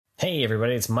Hey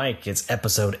everybody, it's Mike. It's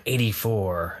episode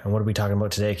 84. And what are we talking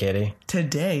about today, Katie?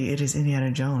 Today it is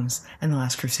Indiana Jones and the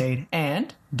Last Crusade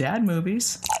and dad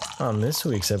movies. On this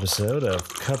week's episode of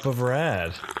Cup of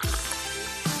Rad.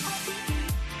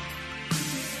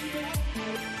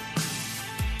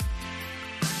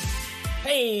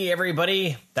 Hey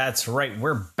everybody, that's right,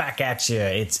 we're back at you.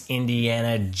 It's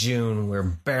Indiana June.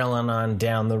 We're barreling on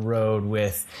down the road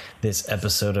with this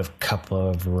episode of Cup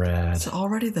of Rad. It's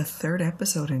already the third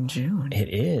episode in June.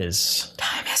 It is.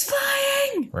 Time is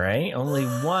flying! Right? Only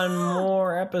one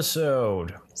more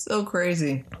episode. So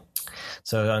crazy.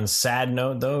 So on a sad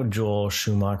note, though, Joel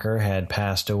Schumacher had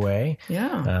passed away.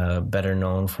 Yeah. Better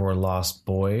known for Lost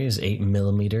Boys,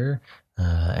 8mm,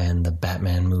 and the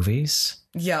Batman movies.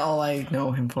 Yeah, all I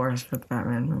know him for is for the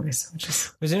Batman movies.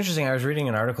 It was interesting. I was reading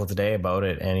an article today about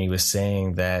it, and he was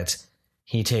saying that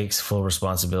he takes full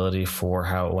responsibility for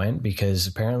how it went because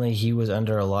apparently he was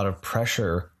under a lot of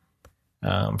pressure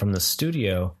from the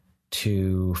studio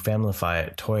to familify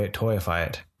it, toyify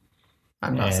it.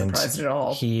 I'm not surprised at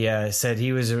all. He said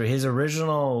his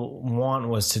original want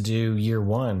was to do Year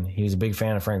One. He was a big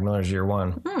fan of Frank Miller's Year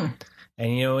One.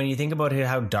 And, you know, when you think about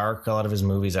how dark a lot of his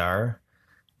movies are,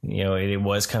 you know, it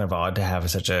was kind of odd to have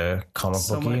such a comic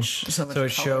booky. So it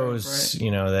shows, right?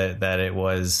 You know, that it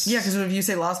was. Yeah, because if you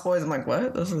say Lost Boys, I'm like,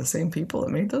 what? Those are the same people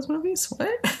that made those movies?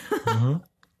 What?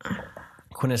 Mm-hmm.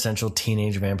 Quintessential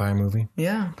teenage vampire movie.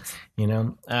 Yeah. You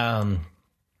know?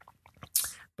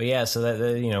 But yeah, so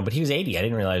that, you know, but he was 80. I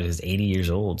didn't realize he was 80 years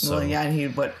old. So. Well, yeah, and he,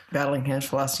 battling cancer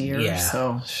for the last year or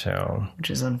so. Which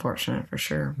is unfortunate for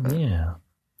sure. But. Yeah.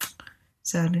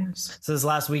 Sad news. So this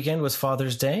last weekend was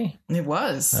Father's Day. It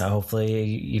was.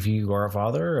 Hopefully, if you are a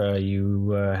father, you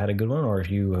had a good one. Or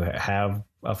if you have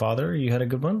a father, you had a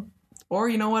good one. Or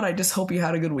you know what? I just hope you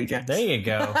had a good weekend. There you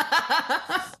go.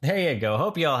 There you go.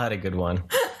 Hope you all had a good one.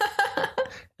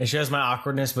 It shows my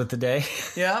awkwardness with the day.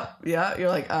 Yeah. You're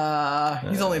like,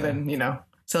 he's only been, you know,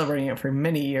 celebrating it for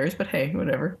many years. But hey,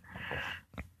 whatever.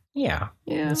 Yeah.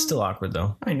 It's still awkward,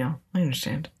 though. I know. I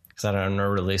understand. I don't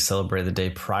really celebrate the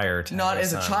day prior to. Not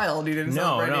as a child, you didn't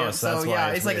celebrate it. So yeah,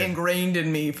 it's like ingrained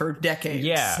in me for decades.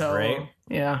 Yeah, so, right.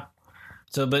 Yeah.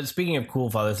 So, but speaking of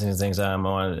cool Father's Day things, I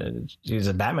want to use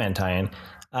a Batman tie-in.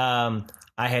 I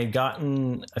had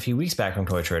gotten a few weeks back from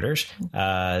Toy Traders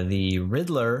the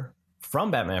Riddler from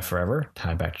Batman Forever,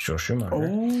 tied back to Joel Schumacher.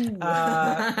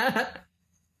 Oh.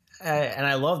 And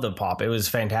I love the pop. It was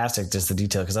fantastic, just the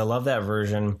detail, because I love that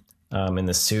version. In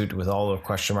the suit with all the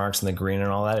question marks and the green and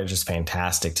all that, it's just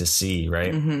fantastic to see,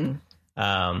 right?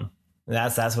 Mm-hmm.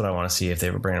 That's what I want to see if they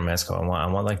ever bring a mascot. I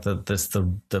want like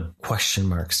the question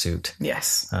mark suit.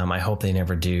 Yes. I hope they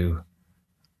never do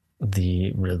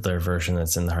the Riddler version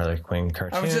that's in the Harley Quinn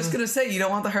cartoon. I was just gonna say, you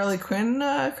don't want the Harley Quinn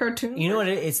cartoon. You know what?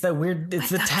 It's that weird.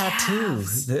 It's like the tattoo.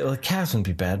 The calves wouldn't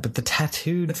be bad, but the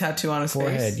tattoo on his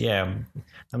forehead. Face. Yeah.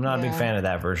 I'm not a big fan of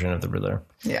that version of the Riddler.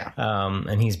 Yeah.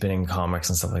 And he's been in comics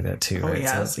and stuff like that too. Right?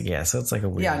 So it's like a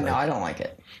weird. Yeah, no, I don't like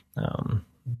it.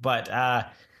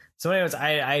 So anyways,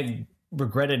 I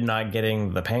regretted not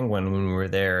getting the Penguin when we were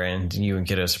there, and you and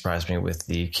Kiddo surprised me with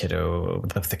the kiddo.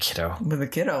 With the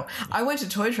kiddo. I went to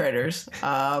Toy Traders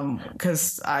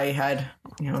because I had,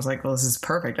 I was like, well, this is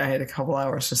perfect. I had a couple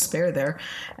hours to spare there.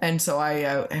 And so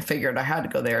I figured I had to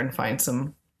go there and find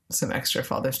some extra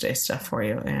Father's Day stuff for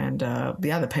you. And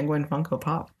the Penguin Funko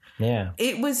Pop. Yeah.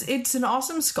 It's an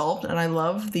awesome sculpt, and I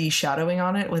love the shadowing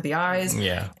on it with the eyes.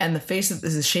 Yeah. And the face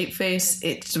is a shape face.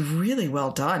 It's really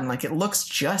well done. Like, it looks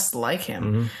just like him.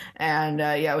 Mm-hmm. And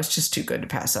it was just too good to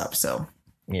pass up. So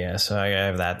yeah, so I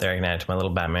have that there. I can add it to my little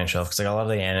Batman shelf because I got a lot of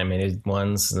the animated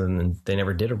ones, and they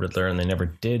never did a Riddler, and they never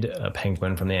did a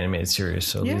Penguin from the animated series.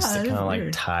 So at least it kind of like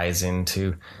ties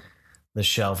into the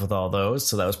shelf with all those.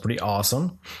 So that was pretty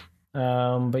awesome.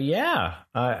 But yeah,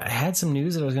 I had some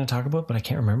news that I was going to talk about, but I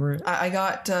can't remember it. I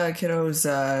got Kiddo's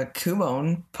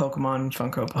Kumon Pokemon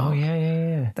Funko Pop. Oh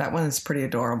yeah. That one is pretty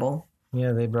adorable.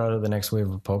 Yeah, they brought out the next wave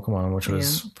of Pokemon, which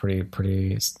was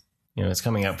pretty. It's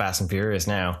coming out fast and furious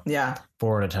now. Yeah,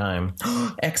 4 at a time.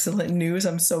 Excellent news!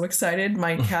 I'm so excited.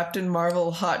 My Captain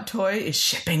Marvel hot toy is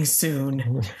shipping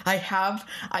soon. I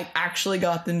actually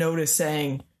got the notice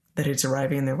saying that it's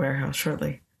arriving in their warehouse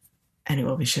shortly. And it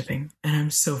will be shipping. And I'm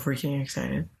so freaking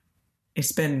excited.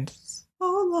 It's been so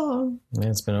long. Yeah,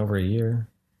 it's been over a year.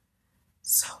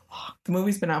 So long. The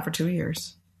movie's been out for 2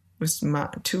 years. It was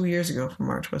 2 years ago for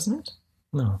March, wasn't it?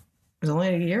 No. It was only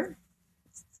a year?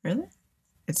 Really?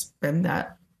 It's been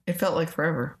that. It felt like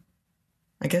forever.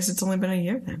 I guess it's only been a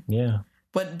year then. Yeah.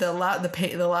 But the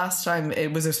last time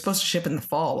it was supposed to ship in the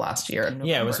fall last year.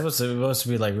 Yeah, it was supposed to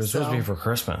be like, supposed to be for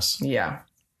Christmas. Yeah.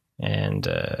 and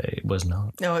it was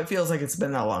not. No, it feels like it's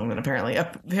been that long. Then apparently I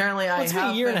have been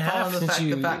a year and a half the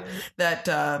fact that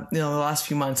the last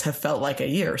few months have felt like a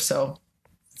year. So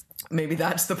maybe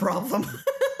that's the problem.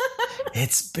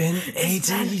 It's been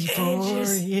 84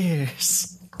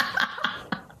 years.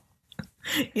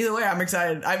 Either way, I'm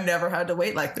excited. I've never had to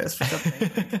wait like this for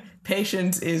something.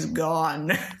 Patience is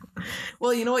gone.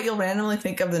 Well, you know what? You'll randomly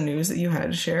think of the news that you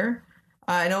had to share.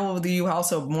 I know you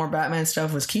also more Batman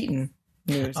stuff was Keaton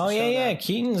news. Oh, yeah.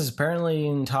 Keaton's apparently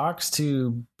in talks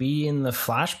to be in the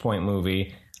Flashpoint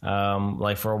movie.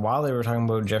 Like for a while they were talking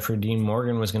about Jeffrey Dean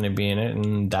Morgan was going to be in it,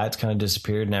 and that's kind of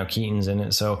disappeared. Now Keaton's in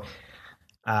it. So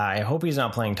I hope he's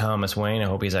not playing Thomas Wayne. I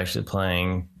hope he's actually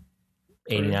playing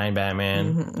 89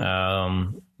 Batman.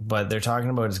 Mm-hmm. But they're talking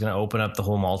about it's going to open up the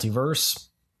whole multiverse.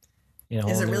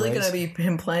 Is it really going to be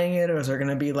him playing it, or is there going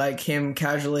to be like him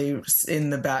casually in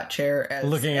the bat chair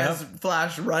as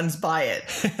Flash runs by it?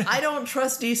 I don't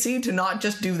trust DC to not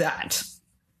just do that.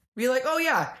 Be like, oh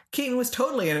yeah, Keaton was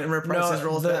totally in it and reprised his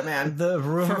role as Batman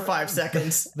for 5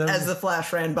 seconds as the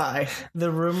Flash ran by.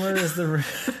 The rumors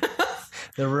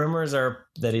are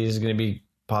that he's going to be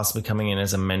possibly coming in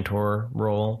as a mentor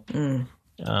role,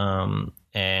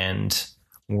 and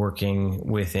working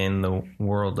within the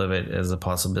world of it as a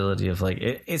possibility of like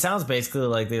it sounds basically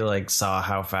like they like saw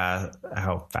how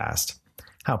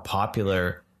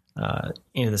popular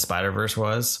Into the Spider-Verse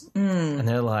was, and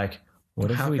they're like,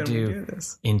 what if we do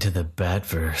this Into the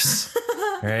Batverse?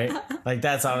 Right? Like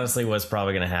that's honestly what's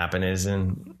probably going to happen is it's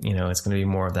going to be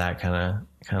more of that kind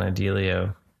of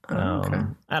dealio. Okay.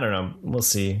 I don't know. We'll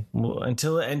see.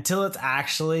 Until it's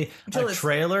actually a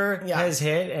trailer has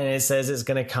hit and it says it's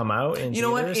going to come out in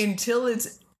theaters. What? Until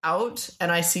it's out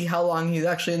and I see how long he's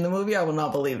actually in the movie, I will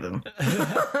not believe them.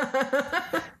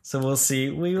 So we'll see.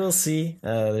 We will see.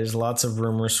 There's lots of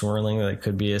rumors swirling that it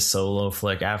could be a solo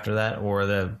flick after that, or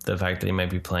the fact that he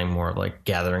might be playing more of like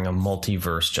gathering a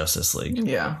multiverse Justice League.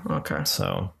 Yeah. Okay.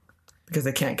 So. Because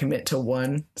they can't commit to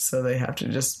one, so they have to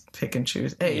just pick and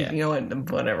choose. Hey, You know what?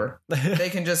 Whatever. They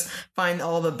can just find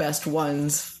all the best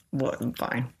ones.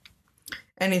 Fine.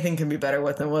 Anything can be better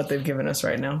than what they've given us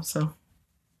right now. So,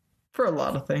 for a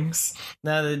lot of things.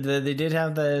 Now, they did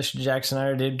have Jack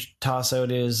Snyder did toss out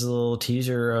his little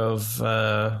teaser of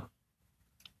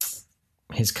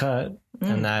his cut,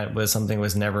 and that was something that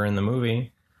was never in the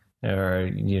movie. Or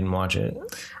you didn't watch it?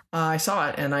 I saw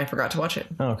it and I forgot to watch it.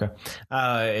 Oh, okay.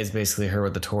 It's basically her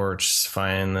with the torch,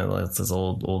 finding this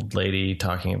old lady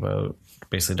talking about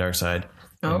basically Darkseid.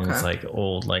 And it's like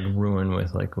old, like ruin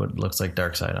with like what looks like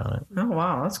Darkseid on it. Oh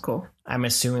wow, that's cool. I'm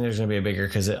assuming there's going to be a bigger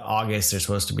because in August there's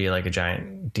supposed to be like a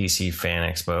giant DC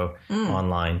fan expo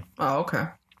online. Oh okay.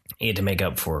 You had to make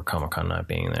up for Comic-Con not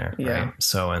being there. Yeah. Right?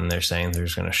 So, and they're saying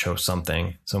there's going to show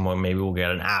something. So maybe we'll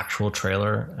get an actual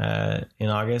trailer in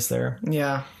August there.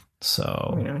 Yeah.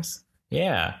 So very nice.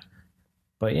 Yeah.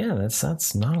 But yeah,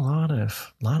 that's not a lot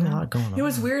going on. It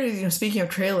was weird. Speaking of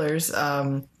trailers,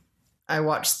 I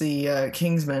watched the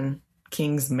Kingsman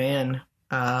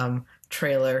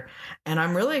trailer, and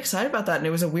I'm really excited about that. And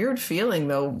it was a weird feeling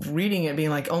though, reading it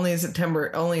being like only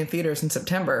in theaters in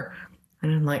September.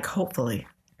 And I'm like, hopefully.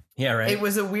 Yeah, right. It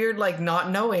was a weird, like,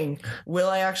 not knowing, will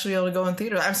I actually be able to go in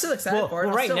theater? I'm still excited for it.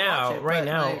 Well, right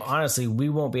now, honestly, we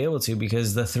won't be able to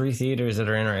because the 3 theaters that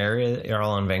are in our area are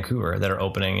all in Vancouver that are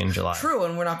opening in July. True,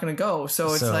 and we're not going to go.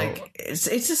 So it's like, it's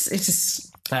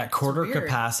just at quarter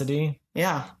capacity.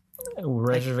 Yeah.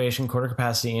 Reservation quarter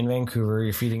capacity in Vancouver.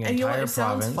 You're feeding an entire province.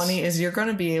 Sounds funny is you're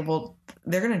going to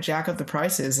they're going to jack up the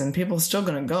prices and people are still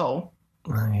going to go.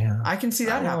 Yeah. I can see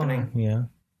that happening. Yeah.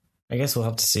 I guess we'll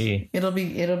have to see. It'll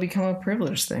become a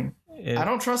privilege thing. I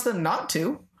don't trust them not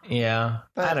to. Yeah.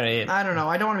 But I don't know.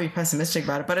 I don't want to be pessimistic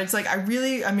about it, but it's like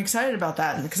I'm excited about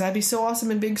that because that'd be so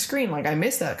awesome in big screen. Like I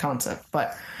miss that concept,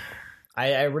 but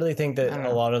I really think that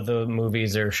a lot of the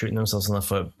movies are shooting themselves in the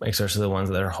foot, especially the ones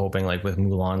that are hoping like with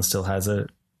Mulan still has a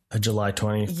July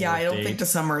 24th Yeah, I don't think the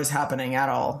summer is happening at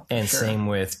all. And same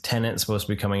with Tenet supposed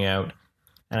to be coming out.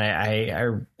 And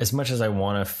I as much as I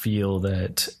want to feel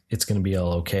that it's going to be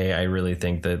all okay, I really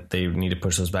think that they need to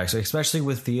push those back. So especially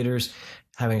with theaters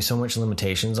having so much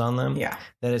limitations on them,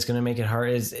 that it's going to make it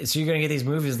hard. So you're going to get these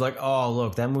movies like, oh,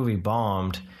 look, that movie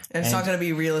bombed. And it's not going to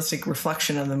be a realistic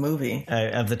reflection of the movie.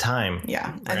 Of the time.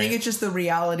 Yeah. Right? I think it's just the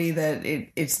reality that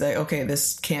it's like, okay,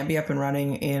 this can't be up and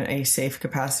running in a safe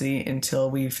capacity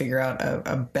until we figure out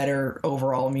a better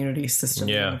overall immunity system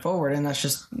moving forward. And that's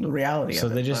just the reality of it. So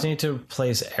they just need to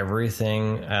place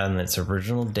everything on its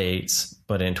original dates,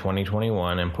 but in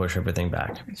 2021 and push everything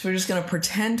back. So we're just going to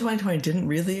pretend 2020 didn't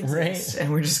really exist, and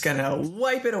we're just going to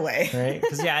wipe it away. Right?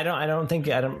 Because I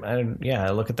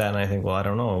look at that and I think, well, I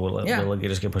don't know. Will it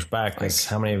just get pushed back? Because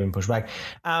how many have been pushed back?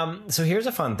 So here's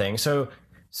a fun thing. So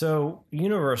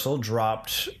Universal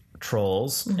dropped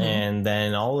Trolls, and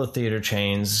then all the theater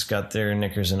chains got their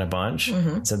knickers in a bunch.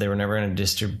 Said they were never going to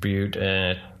distribute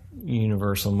a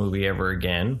Universal movie ever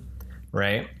again,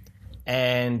 right?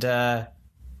 And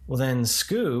well, then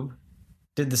Scoob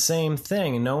did the same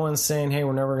thing, and no one's saying, "Hey,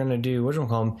 we're never going to do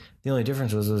whatchamacallit." The only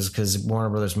difference was because Warner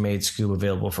Brothers made Scoob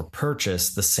available for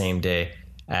purchase the same day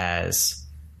as.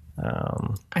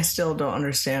 I still don't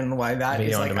understand why that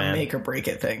is like a make or break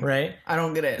it thing, right? I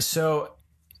don't get it. So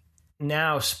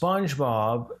now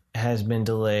SpongeBob has been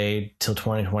delayed till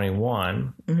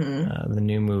 2021, the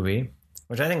new movie,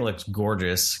 which I think looks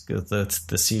gorgeous. The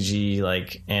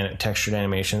CG textured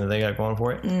animation that they got going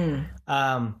for it.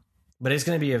 But it's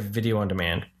going to be a video on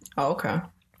demand. Oh, okay.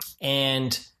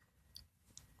 And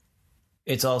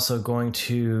it's also going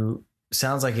to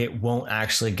sounds like it won't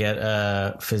actually get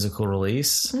a physical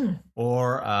release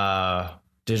or a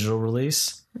digital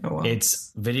release. Oh, wow.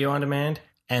 It's video on demand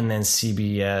and then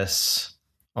CBS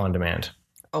on demand.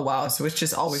 Oh wow! So it's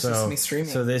just always just me streaming.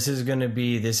 So this is going to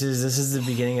be this is the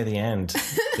beginning of the end.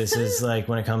 This is like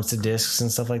when it comes to discs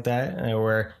and stuff like that,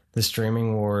 where the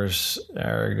streaming wars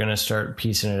are going to start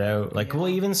piecing it out. Like, well,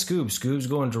 even Scoob's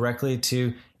going directly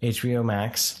to HBO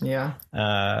Max. Yeah.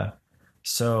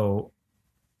 So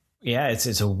yeah,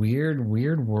 it's a weird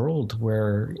world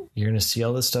where you're going to see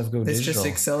all this stuff go digital. This just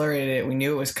accelerated it. We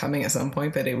knew it was coming at some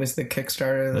point, but it was the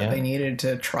Kickstarter that they needed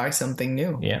to try something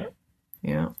new. Yeah.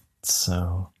 Yeah.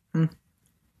 So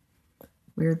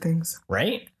weird things,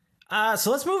 right? So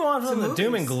let's move on from the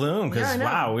doom and gloom because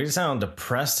wow, we sound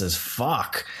depressed as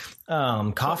fuck.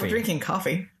 Coffee. We're drinking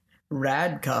coffee,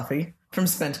 Rad coffee from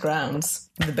Spent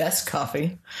Grounds, the best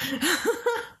coffee.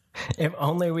 If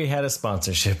only we had a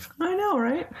sponsorship. I know,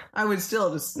 right? I would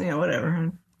still just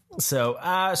whatever. So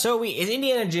it's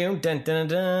Indiana Jones. Dun, dun,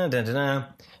 dun, dun, dun, dun.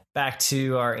 Back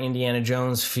to our Indiana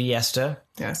Jones fiesta.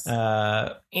 Yes.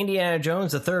 Indiana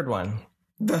Jones, the third one.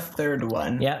 The third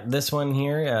one. Yeah, this one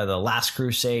here, The Last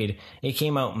Crusade. It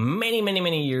came out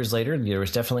many years later. There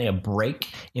was definitely a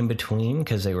break in between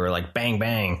because they were like bang,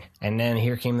 bang. And then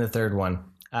here came the third one.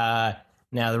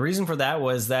 Now, the reason for that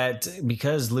was that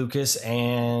because Lucas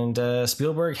and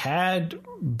Spielberg had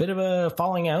a bit of a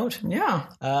falling out. Yeah.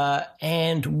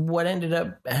 And what ended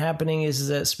up happening is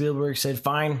that Spielberg said,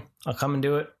 fine, I'll come and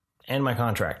do it. End my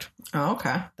contract. Oh,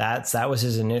 okay. That was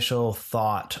his initial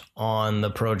thought on the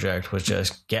project, was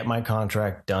just get my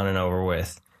contract done and over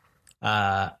with.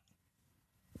 And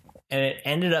it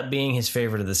ended up being his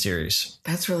favorite of the series.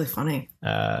 That's really funny.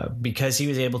 Because he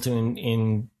was able to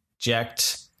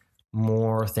inject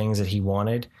more things that he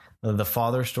wanted. The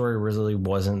father story really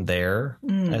wasn't there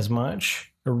as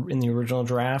much in the original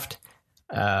draft.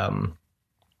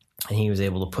 And he was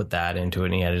able to put that into it,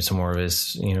 and he added some more of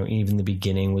his, even the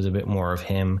beginning was a bit more of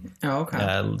him. Oh, okay.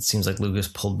 It seems like Lucas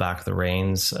pulled back the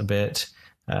reins a bit.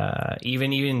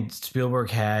 Even Spielberg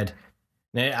had,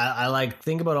 I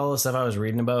think about all the stuff I was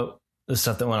reading about, the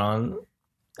stuff that went on,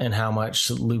 and how much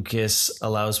Lucas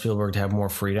allows Spielberg to have more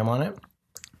freedom on it.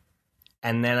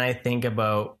 And then I think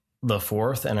about the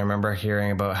fourth, and I remember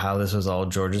hearing about how this was all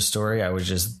George's story. I was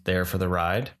just there for the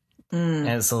ride.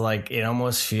 And so it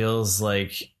almost feels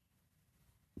like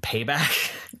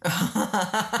payback.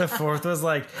 The fourth was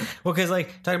because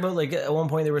talking about at one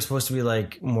point they were supposed to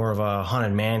be more of a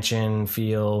haunted mansion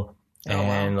feel,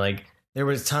 and there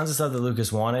was tons of stuff that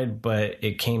Lucas wanted, but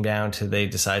it came down to they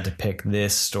decided to pick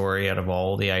this story out of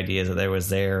all the ideas that there was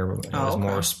there. It was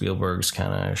more Spielberg's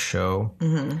kind of show.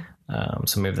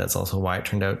 So maybe that's also why it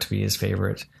turned out to be his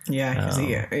favorite. Yeah, because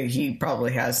he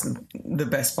probably has the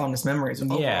best, fondest memories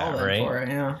of all right? For it.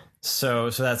 Yeah. So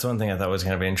that's one thing I thought was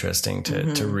kind of interesting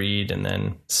to read and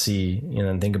then see,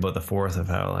 and think about the fourth of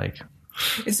how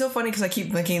It's so funny because I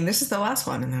keep thinking this is the last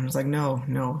one, and then I was like,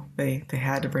 no, they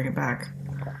had to bring it back.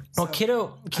 Well,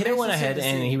 Kiddo went ahead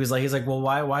and he's like, well,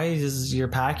 why does your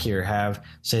pack here have,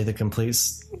 say, the complete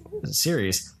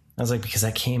series? I was like, because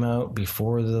that came out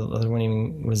before the other one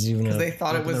even was because they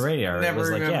thought it was the radar.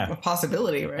 Never a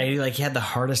possibility, right? And he had the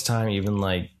hardest time even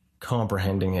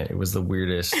comprehending it. It was the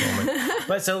weirdest moment.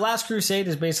 But so Last Crusade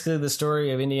is basically the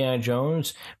story of Indiana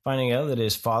Jones finding out that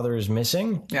his father is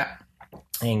missing. Yeah.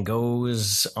 And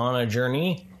goes on a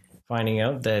journey finding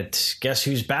out that guess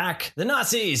who's back? The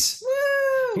Nazis.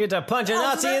 Woo! You get to punch a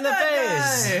Nazi in the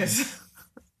face.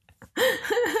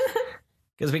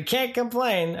 Because we can't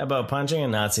complain about punching a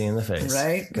Nazi in the face.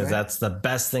 Right. Because that's the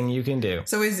best thing you can do.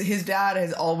 So his dad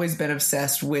has always been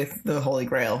obsessed with the Holy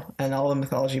Grail and all the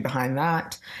mythology behind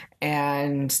that.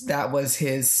 And that was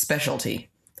his specialty.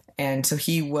 And so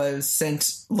he was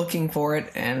sent looking for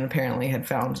it and apparently had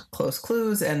found close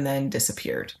clues and then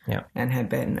disappeared. Yeah. And had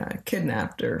been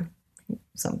kidnapped or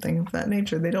something of that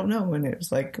nature. They don't know. And it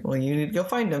was like, well, you need to go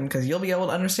find him because you'll be able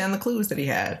to understand the clues that he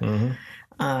had. Mm-hmm.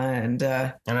 And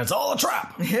it's all a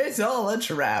trap. It's all a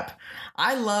trap.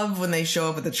 I love when they show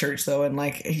up at the church, though. And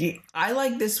I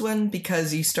like this one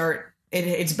because you start,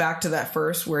 it's back to that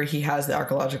first where he has the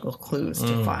archaeological clues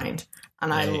to find.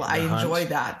 And I enjoy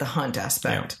that, the hunt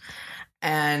aspect.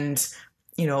 Yeah. And,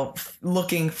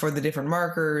 looking for the different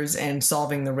markers and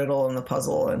solving the riddle and the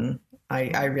puzzle. And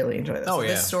I really enjoy this. Oh, yeah.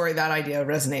 This story, that idea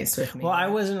resonates with me. Well, I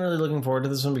wasn't really looking forward to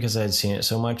this one because I had seen it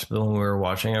so much. But when we were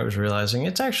watching, I was realizing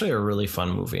it's actually a really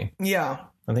fun movie. Yeah.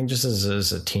 I think just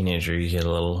as a teenager, you get a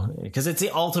little... Because it's the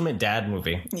ultimate dad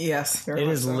movie. Yes. It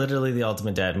is literally the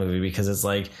ultimate dad movie because it's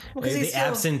like the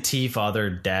absentee father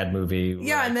dad movie.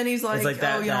 Yeah, and then he's like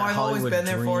that, I've always been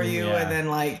there for you. Yeah. And then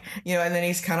and then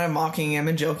he's kind of mocking him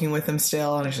and joking with him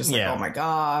still. And it's just like, oh my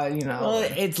God, Well,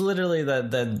 it's literally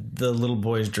the little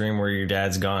boy's dream where your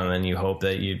dad's gone and then you hope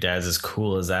that your dad's as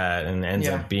cool as that and ends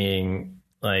up being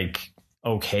like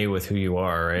okay with who you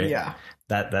are, right? Yeah.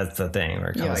 That's the thing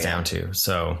where it comes down to.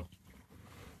 So.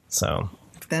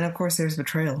 Then, of course, there's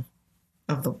betrayal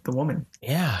of the woman.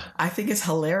 Yeah. I think it's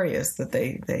hilarious that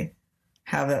they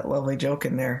have that lovely joke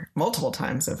in there multiple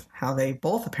times of how they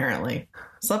both apparently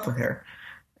slept with her.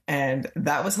 And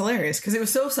that was hilarious because it was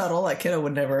so subtle. Like, kiddo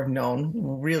would never have known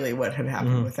really what had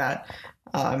happened with that.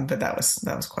 But that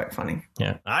was quite funny.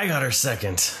 Yeah. I got her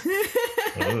second.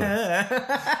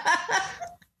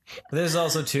 There's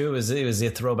also too it was a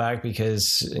throwback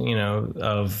because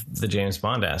of the James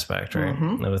Bond aspect, right?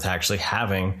 Mm-hmm. With actually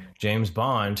having James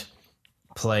Bond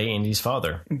play Indy's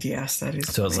father. Yes, that is.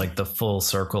 So funny. It's like the full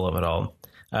circle of it all.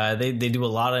 They do a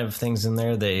lot of things in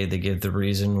there. They give the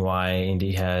reason why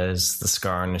Indy has the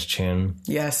scar on his chin.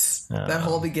 Yes, that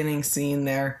whole beginning scene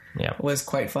there was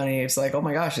quite funny. It's like, oh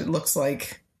my gosh, it looks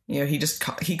like.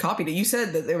 He copied it. You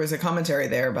said that there was a commentary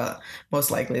there about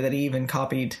most likely that he even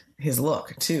copied his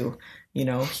look too.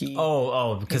 Because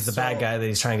the bad guy that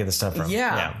he's trying to get the stuff from.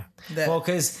 Yeah. Well,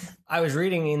 because I was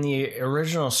reading in the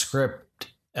original script,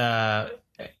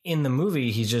 in the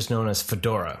movie, he's just known as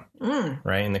Fedora,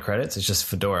 right? In the credits, it's just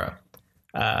Fedora.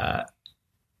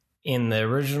 In the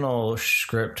original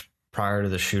script, prior to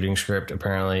the shooting script,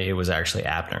 apparently it was actually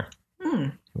Abner.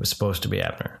 It was supposed to be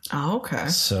Abner. Oh, okay.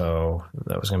 So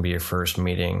that was going to be your first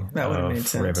meeting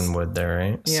of Ravenwood there,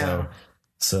 right? Yeah.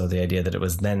 So the idea that it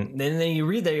was then you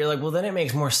read that, you're like, well, then it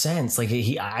makes more sense. Like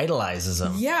he idolizes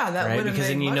him. Yeah, that right? would have because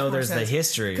made then much there's more sense. the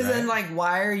history. Because then,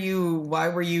 why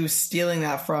were you stealing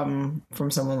that from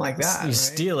someone like that? You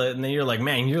steal it, and then you're like,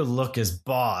 man, your look is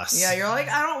boss. Yeah, you're like,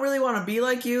 I don't really want to be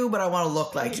like you, but I want to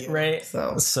look like you, right?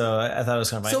 So I thought it was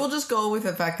kind of funny. So we'll just go with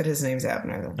the fact that his name's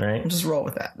Abner, then. Right? We'll just roll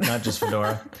with that. Not just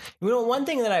Fedora. One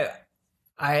thing that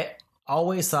I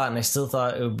always thought, and I still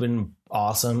thought it would have been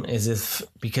awesome, is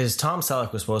because Tom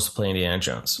Selleck was supposed to play Indiana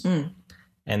Jones,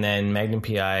 and then Magnum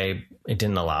PI, it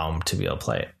didn't allow him to be able to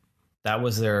play it. That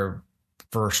was their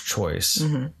first choice.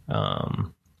 Mm-hmm.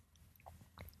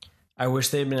 I wish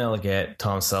they'd been able to get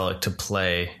Tom Selleck to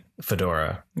play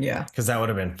Fedora. Yeah. Because that would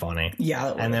have been funny.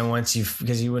 Yeah. And then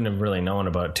because you wouldn't have really known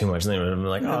about it too much, and they would have been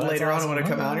like, oh, later on it would have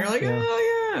come out, and you're like,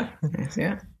 oh, yeah.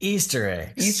 Yeah. Easter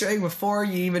eggs before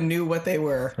you even knew what they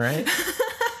were. Right.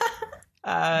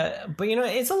 But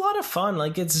it's a lot of fun.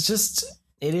 Like it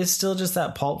is still just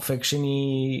that Pulp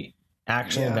Fiction-y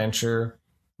action adventure.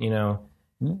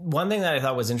 One thing that I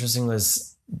thought was interesting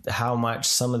was how much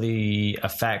some of the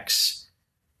effects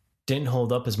didn't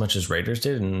hold up as much as Raiders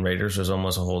did, and Raiders was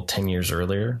almost a whole 10 years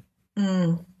earlier.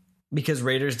 Because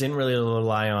Raiders didn't really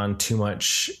rely on too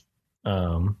much.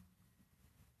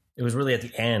 It was really at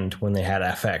the end when they had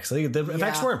FX. Like, the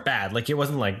effects weren't bad. Like it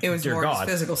wasn't like it was more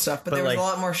physical stuff, but there was a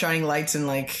lot more shining lights and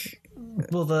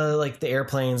the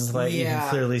airplanes. You can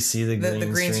clearly see the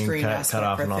green screen cut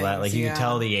off and all that. Like you can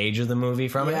tell the age of the movie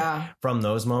from it, from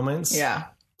those moments. Yeah.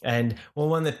 And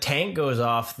when the tank goes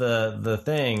off the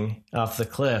thing off the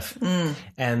cliff,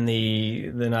 and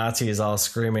the Nazi is all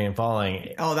screaming and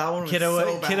falling. Oh, that one was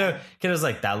so bad. Kiddo's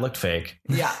like, that looked fake.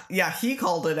 Yeah. He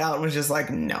called it out and was just like,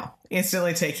 no,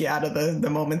 instantly take you out of the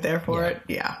moment there for it.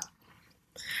 Yeah.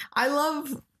 I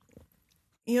love,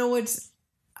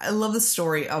 I love the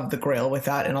story of the Grail with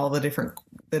that and all the different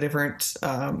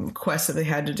quests that they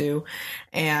had to do,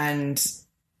 and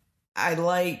I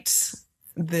liked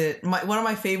one of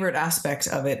my favorite aspects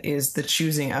of it is the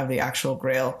choosing of the actual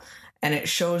Grail. And it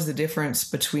shows the difference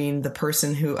between the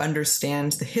person who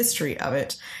understands the history of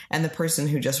it and the person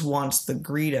who just wants the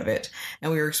greed of it.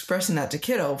 And we were expressing that to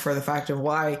Kiddo for the fact of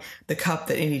why the cup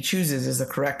that Indy chooses is the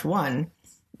correct one.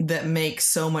 That makes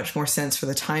so much more sense for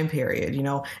the time period. You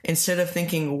know, instead of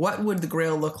thinking, what would the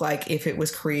Grail look like if it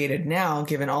was created now,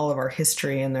 given all of our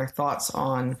history and their thoughts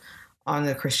on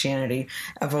the Christianity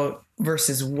about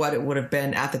versus what it would have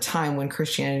been at the time when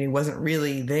Christianity wasn't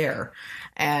really there.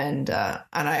 And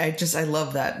I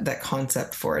love that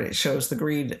concept for it. It shows the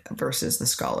greed versus the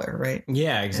scholar, right?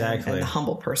 Yeah, exactly. And the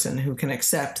humble person who can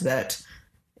accept that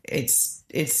it's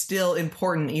still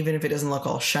important, even if it doesn't look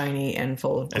all shiny and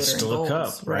full of glitter and gold,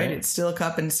 cup, right? It's still a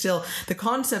cup, and still the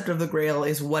concept of the Grail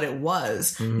is what it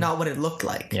was, not what it looked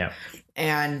like. Yeah,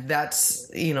 and that's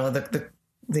the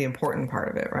important part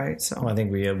of it, right? So well, I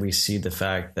think we see the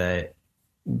fact that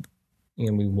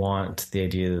we want the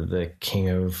idea of the king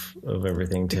of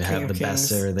everything to have the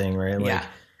best of everything, right? Like, yeah.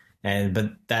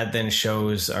 But that then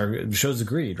shows the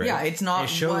greed, right? Yeah, it's not. It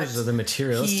shows the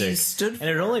materialistic. He stood for. And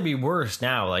it'd only be worse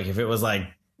now. Like if it was like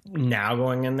now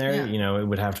going in there, it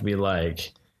would have to be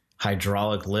like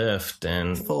hydraulic lift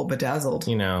and full bedazzled.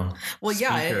 Well,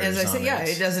 yeah. As I said,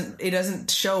 it doesn't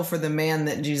show for the man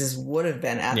that Jesus would have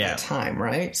been at that time,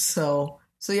 right? So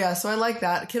I like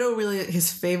that. Kiddo really,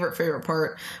 his favorite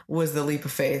part was the leap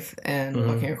of faith and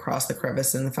looking across the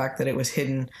crevice and the fact that it was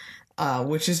hidden.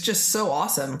 Which is just so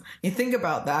awesome. You think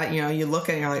about that, you look at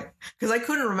it and you're like, because I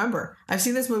couldn't remember. I've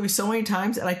seen this movie so many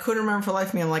times and I couldn't remember for the life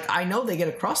of me. I'm like, I know they get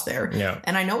across there. Yeah.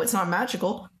 And I know it's not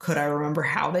magical. Could I remember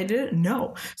how they did it?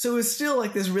 No. So it was still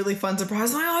like this really fun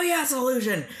surprise. Like, oh yeah, it's an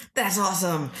illusion. That's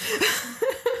awesome.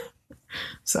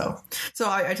 So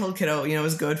I told Kiddo, it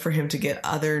was good for him to get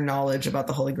other knowledge about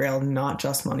the Holy Grail, not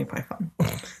just Monty Python.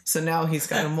 So now he's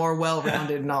got a more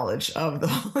well-rounded knowledge of the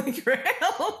Holy Grail.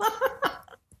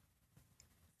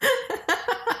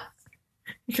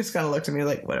 He just kind of looked at me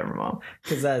like, whatever, Mom.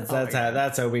 Because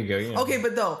that's how we go. Okay,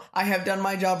 but though, I have done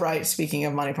my job right, speaking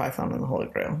of Monty Python and the Holy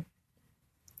Grail.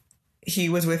 He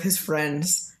was with his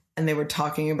friends, and they were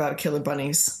talking about killer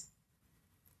bunnies.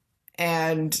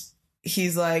 And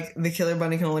he's like, the killer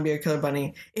bunny can only be a killer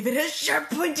bunny if it has sharp,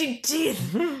 pointed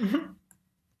teeth. He did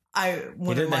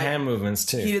the hand movements,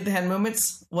 too. He did the hand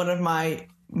movements. One of my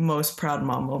most proud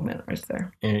mom moment right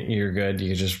there. And you're good.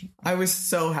 I was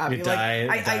so happy. You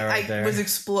I was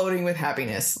exploding with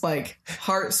happiness, like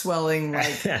heart swelling,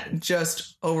 like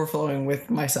just overflowing with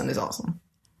my son is awesome.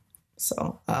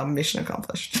 So mission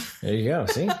accomplished. There you go.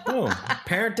 See? Boom.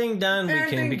 Parenting done. We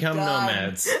can become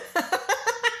nomads.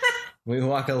 We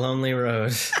walk a lonely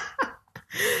road.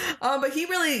 But he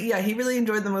really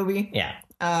enjoyed the movie. Yeah.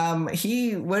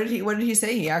 What did he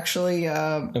say? He actually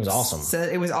it was awesome.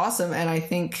 Said it was awesome, and I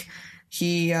think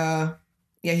he thought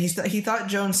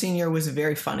Jones Sr. was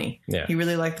very funny. Yeah. He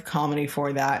really liked the comedy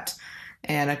for that.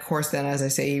 And of course, then, as I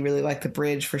say, he really liked the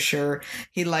bridge for sure.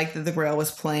 He liked that the Grail was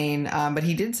plain, but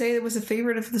he did say it was a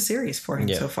favorite of the series for him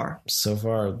so far. So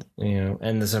far,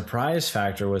 and the surprise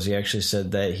factor was he actually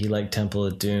said that he liked Temple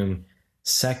of Doom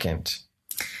second.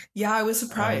 Yeah, I was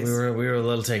surprised. We were a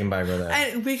little taken back by that.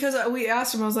 And because we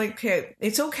asked him, I was like, okay,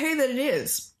 it's okay that it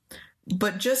is.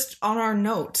 But just on our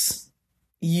notes,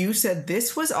 you said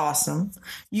this was awesome.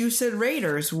 You said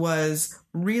Raiders was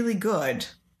really good.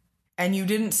 And you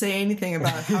didn't say anything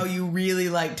about how you really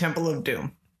like Temple of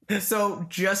Doom. So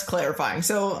just clarifying.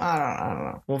 So I don't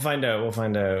know. We'll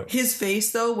find out. His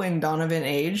face, though, when Donovan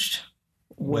aged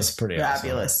was pretty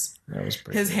fabulous. Awesome. That was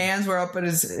pretty his good. Hands were up in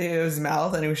his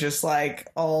mouth, and he was just like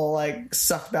all like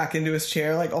sucked back into his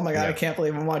chair. Like, oh my God, I can't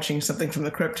believe I'm watching something from the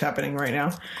crypt happening right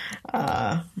now.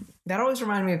 That always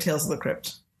reminded me of Tales of the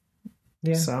Crypt.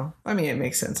 Yeah. So, I mean, it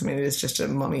makes sense. I mean, it is just a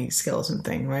mummy skeleton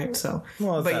thing, right? So,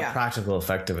 well, it's that practical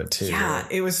effect of it too. Yeah,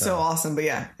 right? It was so awesome. But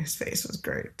yeah, his face was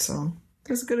great. So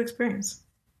it was a good experience.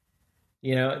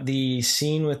 The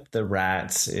scene with the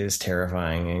rats is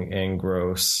terrifying and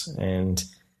gross. And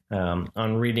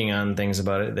on reading on things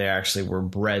about it, they actually were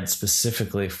bred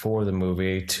specifically for the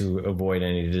movie to avoid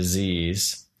any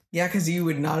disease. Yeah, because you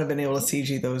would not have been able to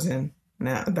CG those in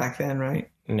back then,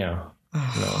 right? No.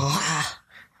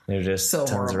 They're just so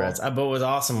tons horrible. Of rats. But what was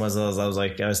awesome was I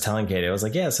was telling Katie, I was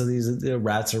like, yeah, so the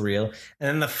rats are real. And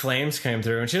then the flames came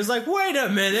through and she was like, wait a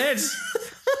minute.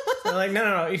 I'm like,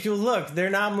 no. If you look,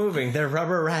 they're not moving. They're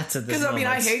rubber rats at this moment.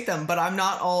 Because I hate them, but I'm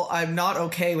not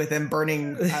okay with them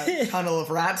burning a tunnel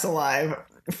of rats alive.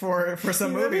 for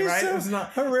some movie, right? So it was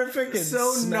not horrific and so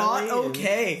not smelly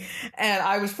okay. And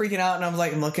I was freaking out, and I was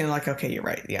like, I'm looking like, okay, you're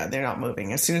right. Yeah, they're not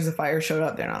moving. As soon as the fire showed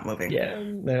up, they're not moving. Yeah,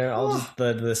 they're all just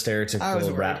the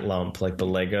stereotypical rat lump, like the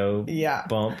Lego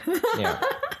bump. Yeah,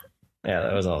 yeah,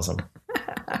 that was awesome.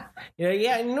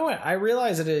 Yeah, you know what? I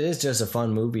realize that it is just a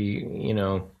fun movie. You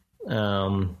know,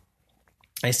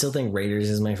 I still think Raiders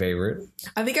is my favorite.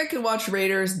 I think I could watch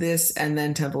Raiders, this, and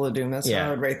then Temple of Doom. That's how I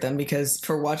would rate them, because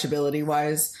for watchability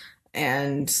wise,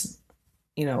 and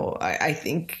you know, I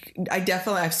think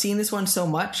I've seen this one so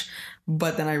much,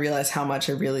 but then I realize how much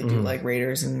I really do like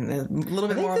Raiders, and a little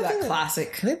bit more of that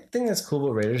classic. The thing that's cool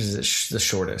about Raiders is it's the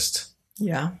shortest.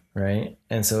 Yeah. Right.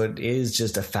 And so it is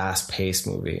just a fast paced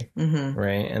movie. Mm-hmm.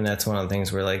 Right. And that's one of the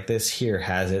things where like this here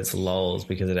has its lulls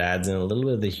because it adds in a little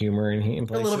bit of the humor in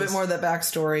places. A little bit more of that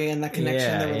backstory and the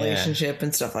connection, the relationship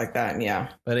and stuff like that. And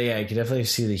but yeah, you can definitely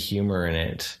see the humor in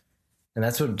it. And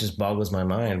that's what just boggles my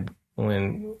mind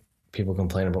when people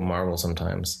complain about Marvel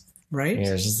sometimes. Right.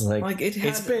 Yeah, it's just like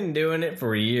it's been doing it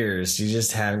for years. You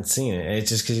just haven't seen it. It's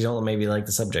just because you don't maybe like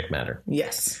the subject matter.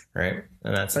 Yes. Right.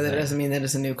 And that's. But that doesn't mean that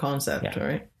it's a new concept,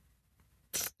 right?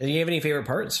 Do you have any favorite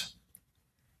parts?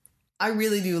 I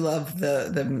really do love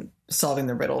the solving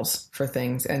the riddles for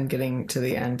things and getting to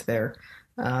the end there.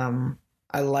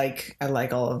 I like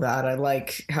all of that. I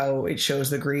like how it shows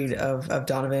the greed of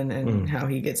Donovan and how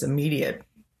he gets immediate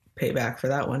payback for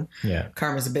that one. Yeah.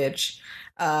 Karma's a bitch.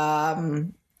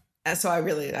 So I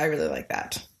really like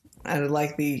that. I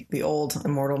like the old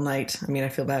immortal knight. I mean, I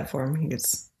feel bad for him. He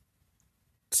gets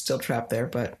still trapped there,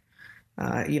 but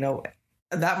you know,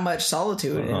 that much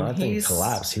solitude. Oh, that thing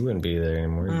collapsed. He wouldn't be there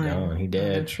anymore. He's gone. He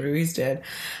dead. True, he's dead.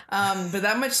 But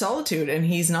that much solitude, and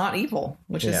he's not evil,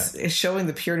 which is showing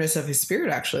the pureness of his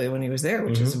spirit actually when he was there,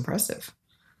 which is impressive.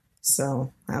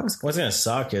 So that was cool. What's gonna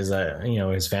suck is that, you know,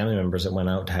 his family members that went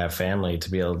out to have family to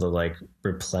be able to like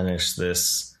replenish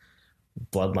this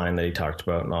bloodline that he talked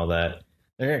about and all that,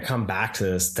 they're gonna come back to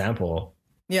this temple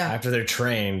after they're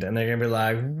trained, and they're gonna be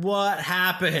like, what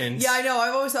happened? I know,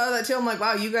 I've always thought of that too. I'm like,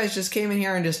 wow, you guys just came in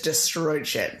here and just destroyed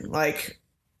shit, like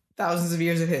thousands of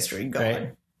years of history gone.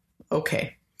 Right.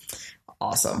 Okay,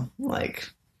 awesome. Like,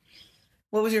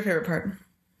 what was your favorite part?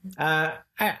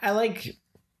 I like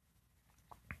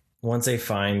once they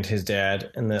find his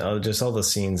dad and just all the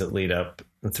scenes that lead up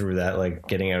through that, like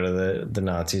getting out of the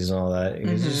Nazis and all that.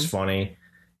 It's just funny,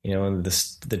 you know, and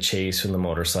the chase from the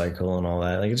motorcycle and all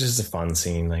that. Like, it's just a fun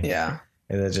scene. Like, and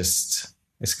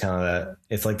it's kind of that.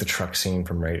 It's like the truck scene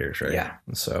from Raiders, right? Yeah.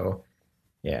 So,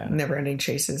 never ending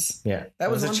chases. Yeah,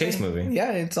 that was a chase movie.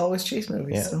 Yeah, it's always chase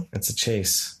movies. Yeah, so. It's a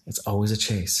chase. It's always a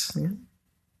chase. Yeah.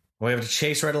 We have to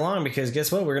chase right along because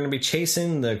guess what? We're going to be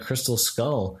chasing the Crystal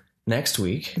Skull next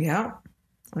week. Yeah.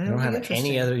 I don't have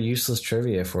any other useless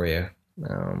trivia for you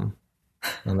on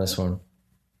this one.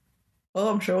 Well,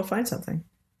 I'm sure we'll find something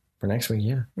for next week.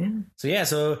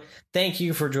 So thank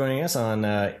you for joining us on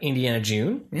Indiana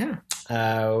June.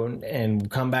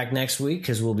 And come back next week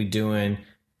because we'll be doing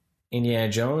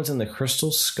Indiana Jones and the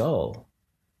Crystal Skull.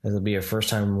 It'll be our first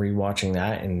time rewatching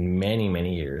that in many,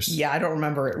 many years. I don't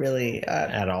remember it really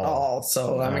at all.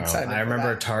 So I'm excited. I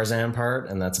remember a Tarzan part,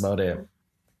 and that's about it.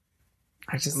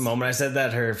 The moment I said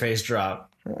that, her face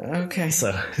dropped. Okay.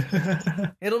 So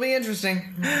it'll be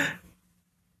interesting.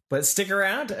 But stick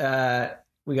around.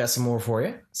 We got some more for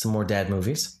you. Some more dad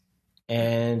movies.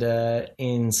 And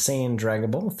Insane Dragon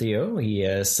Ball, Theo,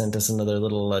 he sent us another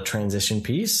little transition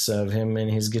piece of him and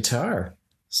his guitar.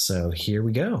 So here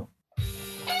we go.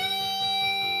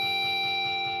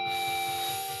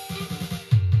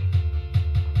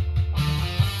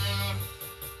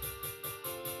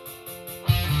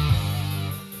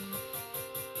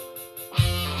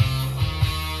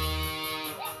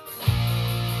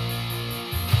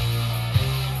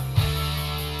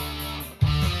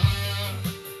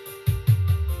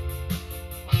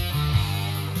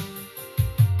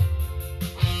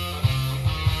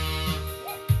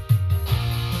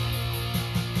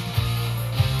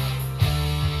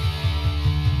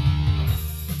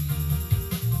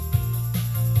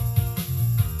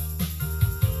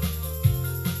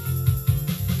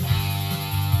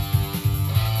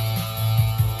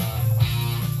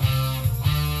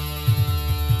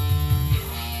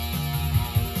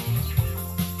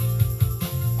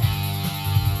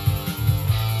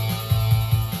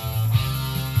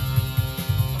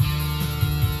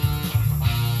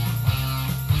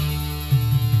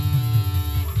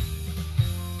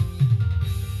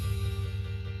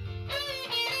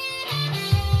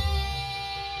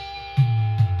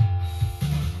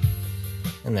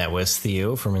 And that was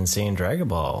Theo from Insane Dragon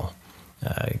Ball,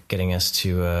 getting us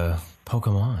to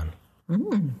Pokemon.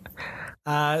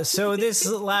 So this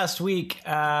last week,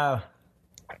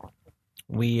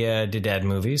 we did dad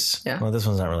movies. Yeah. Well, this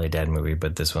one's not really a dad movie,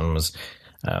 but this one was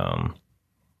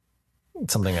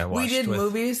something I watched. We did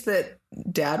movies that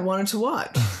Dad wanted to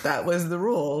watch. That was the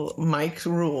rule. Mike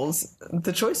rules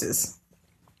the choices.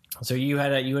 So you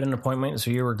had an appointment,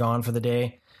 so you were gone for the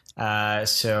day.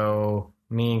 So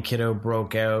me and Kiddo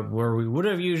broke out where we would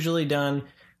have usually done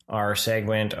our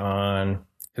segment on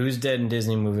Who's Dead in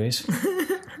Disney Movies.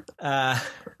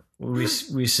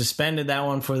 We suspended that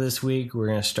one for this week. We're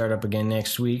going to start up again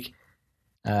next week.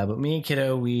 But me and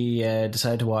Kiddo, we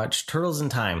decided to watch Turtles in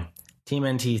Time,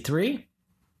 TMNT 3.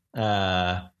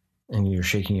 And you're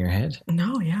shaking your head?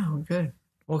 No, yeah, we're good.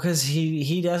 Well, because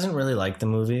he doesn't really like the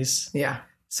movies. Yeah.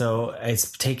 So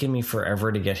it's taken me forever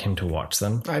to get him to watch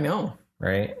them. I know.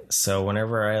 Right? So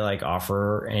whenever I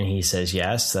offer and he says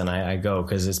yes, then I go,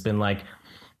 because it's been like...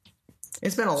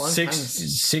 It's been a long time.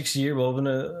 6 years. Well,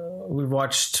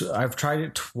 I've tried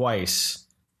it twice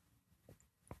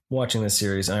watching this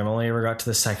series, and I've only ever got to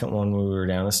the second one when we were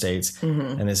down in the States.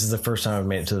 Mm-hmm. And this is the first time I've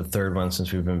made it to the third one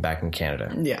since we've been back in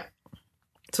Canada. Yeah.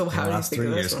 So how do you think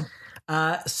of this one?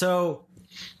 So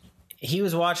he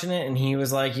was watching it and he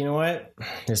was like, you know what?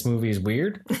 This movie is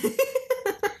weird.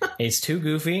 It's too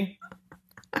goofy.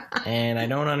 And I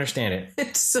don't understand it.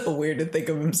 It's so weird to think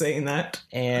of him saying that.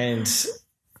 And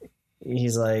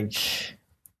he's like,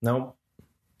 nope.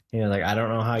 Like, I don't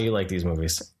know how you like these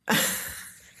movies.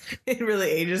 It really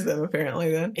ages them,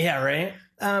 apparently, then. Yeah, right?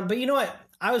 But you know what?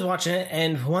 I was watching it,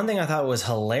 and one thing I thought was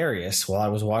hilarious while I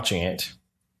was watching it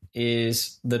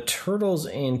is the Turtles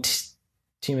in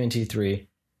TMNT 3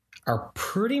 are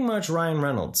pretty much Ryan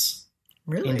Reynolds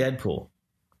in Deadpool.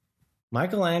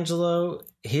 Michelangelo,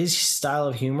 his style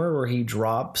of humor where he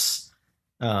drops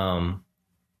pop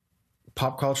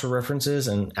culture references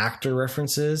and actor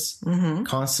references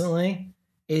constantly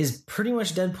is pretty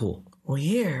much Deadpool.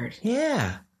 Weird.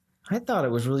 Yeah. I thought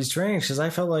it was really strange because I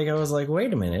felt like I was like,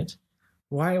 wait a minute.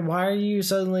 Why are you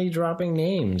suddenly dropping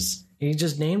names? He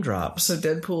just name drops. So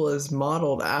Deadpool is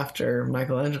modeled after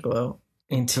Michelangelo.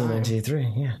 In TMNT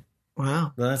 3, yeah.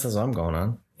 Wow. Well, that's what I'm going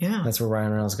on. Yeah. That's where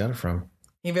Ryan Reynolds got it from.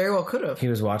 He very well could have. He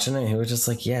was watching it and he was just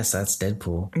like, yes, that's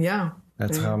Deadpool. Yeah.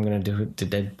 That's how I'm going to do it to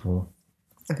Deadpool.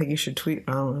 I think you should tweet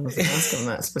Alan and ask him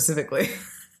that specifically.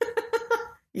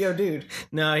 Yo, dude.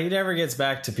 No, he never gets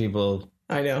back to people.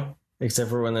 I know. Except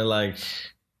for when they're like...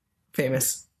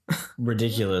 famous.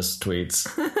 Ridiculous tweets.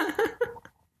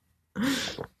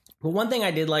 Well, one thing I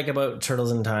did like about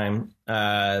Turtles in Time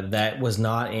that was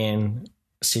not in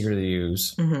Secret of the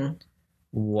Ooze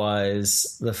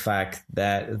was the fact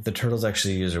that the turtles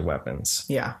actually use their weapons.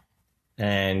 Yeah.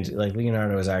 And like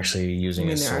Leonardo is actually using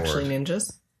a sword. They're actually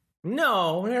ninjas?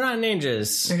 No, they're not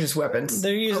ninjas. They're just weapons.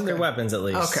 They're using their weapons at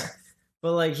least. Okay.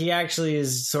 But like he actually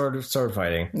is sword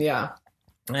fighting. Yeah.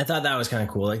 And I thought that was kind of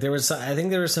cool. Like I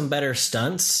think there were some better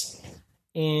stunts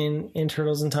in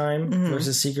Turtles in Time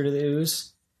versus Secret of the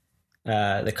Ooze.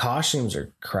 The costumes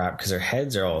are crap because their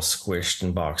heads are all squished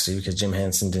and boxy because Jim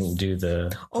Henson didn't do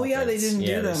the... Oh, yeah, they didn't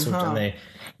do them, And they,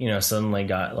 suddenly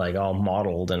got, like, all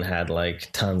modeled and had,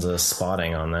 like, tons of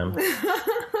spotting on them.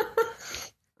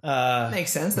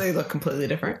 Makes sense. They look completely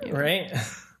different. Right?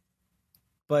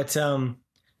 But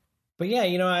yeah,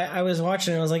 I was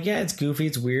watching it. I was like, yeah, it's goofy,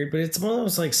 it's weird, but it's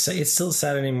almost like it's still a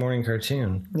Saturday morning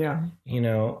cartoon. Yeah.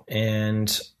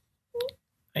 And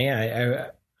yeah,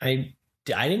 I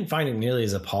didn't find it nearly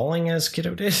as appalling as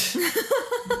Kiddo did.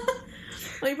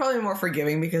 Well, you're probably more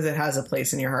forgiving because it has a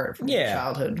place in your heart from your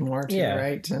childhood more too,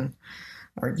 right? And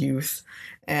our youth.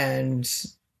 But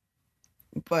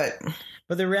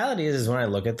the reality is when I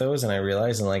look at those and I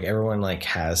realize and like everyone like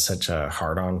has such a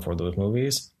hard on for those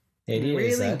movies. The idea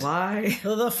is that why?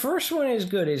 The first one is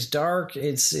good. It's dark.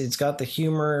 It's got the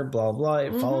humor, blah blah.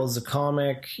 It follows the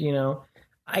comic.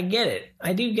 I get it.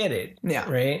 I do get it. Yeah.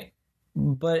 Right.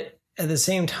 But at the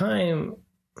same time,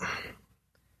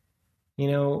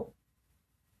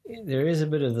 there is a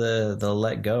bit of the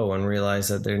let go and realize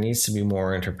that there needs to be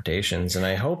more interpretations. And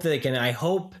I hope they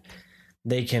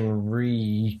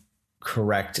can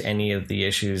correct any of the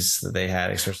issues that they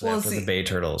had, especially after the Bay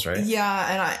Turtles, right?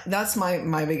 Yeah, and that's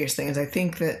my biggest thing is I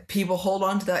think that people hold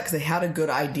on to that because they had a good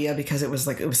idea because it was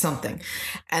something.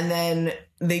 And then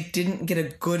they didn't get a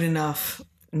good enough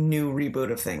new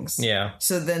reboot of things. Yeah.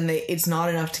 So then it's not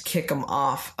enough to kick them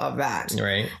off of that.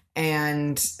 Right.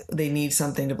 And they need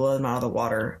something to blow them out of the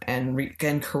water and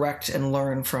correct and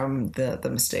learn from the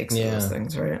mistakes of those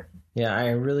things, right? Yeah, I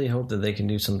really hope that they can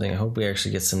do something. I hope we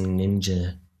actually get some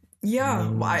ninja. Yeah,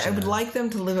 well, I would like them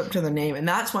to live up to their name. And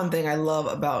that's one thing I love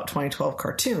about 2012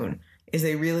 cartoon is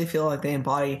they really feel like they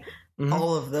embody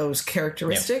all of those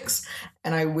characteristics. Yep.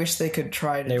 And I wish they could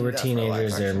try to They were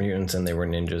teenagers, they were mutants, and they were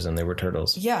ninjas, and they were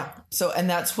turtles. Yeah. So, and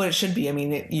that's what it should be. I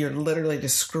mean, you're literally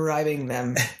describing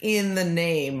them in the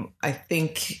name. I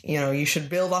think, you should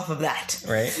build off of that.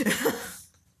 Right.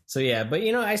 So, yeah. But,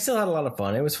 I still had a lot of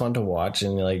fun. It was fun to watch.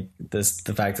 And,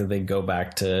 the fact that they go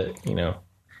back to,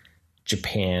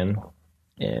 Japan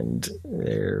and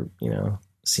they're,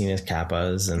 seen as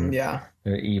kappas and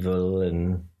they're evil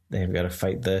and they've got to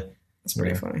fight it's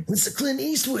pretty funny. It's the Clint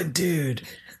Eastwood dude,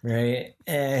 right?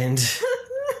 And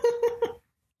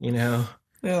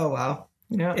oh wow,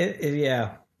 yeah,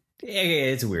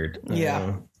 it's weird.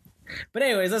 Yeah, but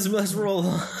anyways, let's roll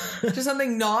on to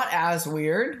something not as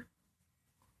weird.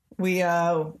 We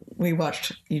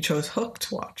watched. You chose Hook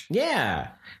to watch. Yeah.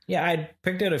 I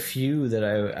picked out a few that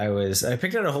I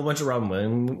picked out a whole bunch of Robin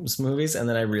Williams movies, and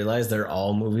then I realized they're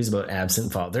all movies about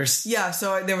absent fathers. Yeah,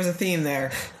 so there was a theme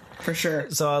there. For sure.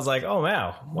 So I was like, oh,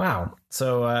 wow.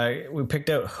 So we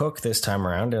picked out Hook this time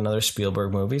around, another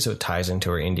Spielberg movie, so it ties into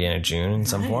our Indiana Jones in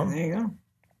some form. There you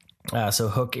go. So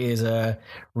Hook is a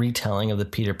retelling of the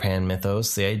Peter Pan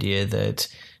mythos, the idea that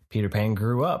Peter Pan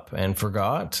grew up and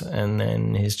forgot, and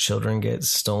then his children get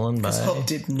stolen by... Hook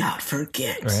did not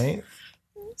forget. Right?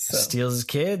 So. Steals his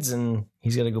kids, and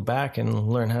he's got to go back and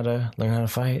learn how to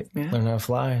fight, learn how to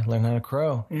fly, learn how to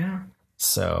crow. Yeah.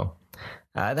 So...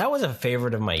 that was a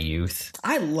favorite of my youth.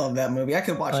 I love that movie. I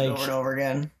could watch it over and over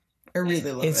again. I really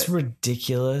love it. It's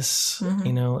ridiculous, and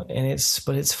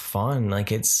but it's fun.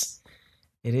 It is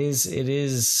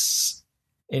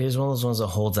one of those ones that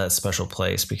holds that special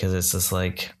place because it's just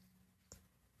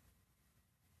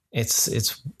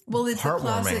it's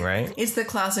heartwarming, right? It's the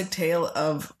classic tale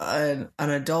of an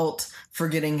adult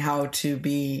forgetting how to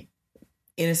be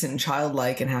innocent and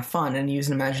childlike and have fun and use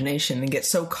an imagination and get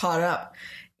so caught up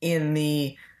in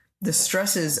the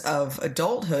stresses of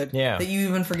adulthood that you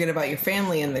even forget about your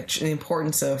family and the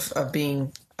importance of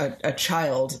being a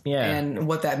child and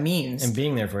what that means. And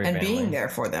being there for your family. And being there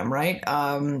for them, right?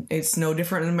 It's no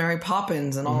different than Mary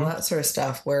Poppins and all that sort of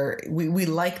stuff where we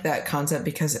like that concept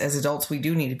because as adults we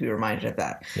do need to be reminded of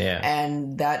that. Yeah.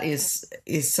 And that is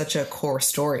such a core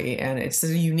story and it's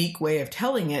a unique way of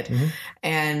telling it.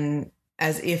 And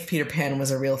as if Peter Pan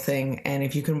was a real thing. And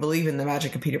if you can believe in the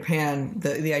magic of Peter Pan,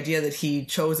 the idea that he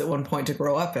chose at one point to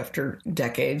grow up after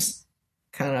decades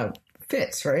kind of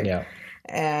fits, right? Yeah.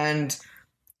 And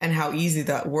how easy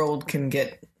that world can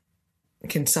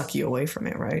suck you away from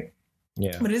it, right?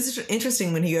 Yeah. But it's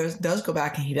interesting when he does go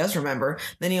back and he does remember,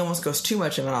 then he almost goes too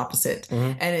much of an opposite.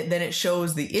 And then it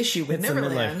shows the issue with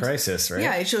Neverland. It's a midlife crisis, right?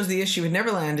 Yeah, it shows the issue with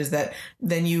Neverland is that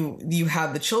then you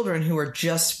have the children who are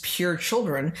just pure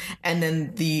children, and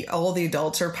then all the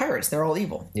adults are pirates. They're all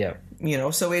evil. Yeah.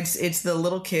 So it's the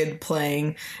little kid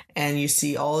playing, and you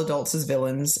see all adults as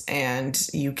villains, and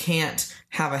you can't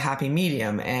have a happy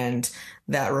medium. And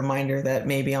that reminder that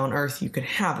maybe on Earth you could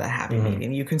have that happy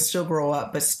medium. You can still grow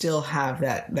up, but still have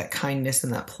that kindness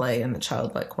and that play and the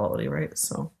childlike quality, right?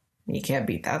 So you can't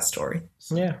beat that story.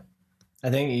 So. Yeah.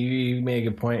 I think you made a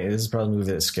good point. This is probably the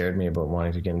movie that scared me about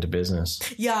wanting to get into business.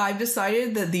 Yeah, I've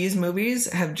decided that these movies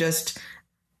have just...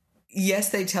 Yes,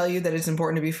 they tell you that it's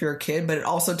important to be for your kid, but it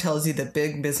also tells you that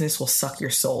big business will suck your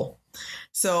soul.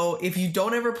 So if you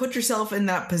don't ever put yourself in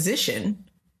that position,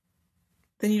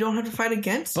 then you don't have to fight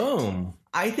against it. Boom.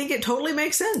 I think it totally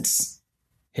makes sense.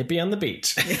 Hippie on the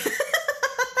beach.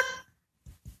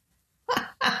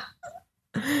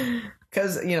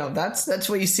 Because, that's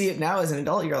what you see it now as an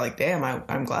adult. You're like, damn,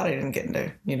 I'm glad I didn't get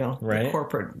into, the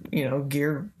corporate,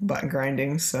 gear button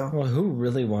grinding. So, well, who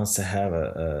really wants to have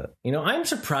I'm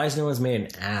surprised no one's made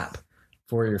an app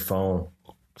for your phone,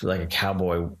 like a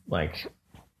cowboy,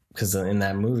 because in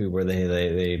that movie where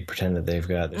they pretend that they've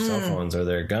got their cell phones or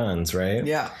their guns, right?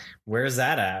 Yeah. Where's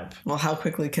that app? Well, how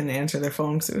quickly can they answer their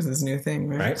phone? Because it was this new thing,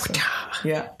 right? So,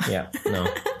 yeah. Yeah. No.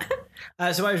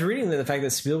 So I was reading the fact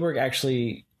that Spielberg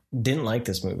actually didn't like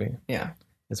this movie. Yeah.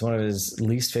 It's one of his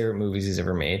least favorite movies he's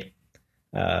ever made.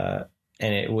 And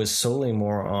it was solely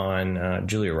more on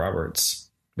Julia Roberts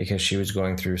because she was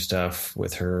going through stuff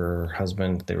with her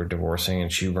husband. They were divorcing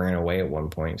and she ran away at one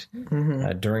point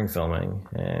during filming.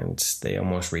 And they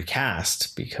almost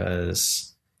recast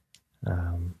because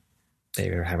they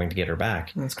were having to get her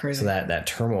back. That's crazy. So that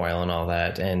turmoil and all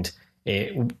that. And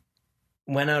it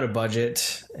went out of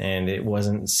budget and it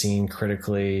wasn't seen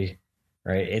critically.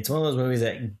 Right. It's one of those movies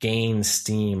that gained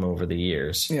steam over the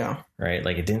years. Yeah. Right.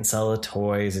 It didn't sell the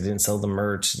toys. It didn't sell the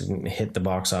merch. It didn't hit the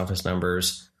box office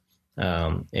numbers.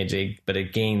 But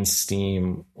it gained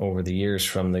steam over the years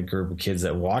from the group of kids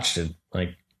that watched it,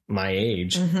 like my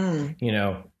age, and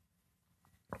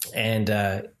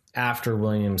after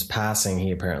Williams' passing,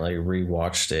 he apparently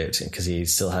rewatched it because he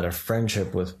still had a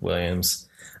friendship with Williams,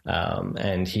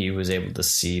 and he was able to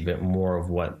see a bit more of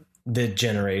what the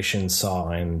generation saw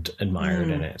and admired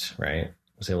in it, right?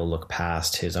 Was able to look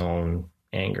past his own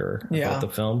anger about the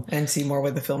film and see more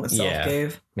what the film itself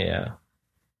gave. Yeah.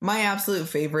 My absolute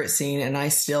favorite scene, and I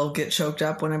still get choked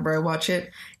up whenever I watch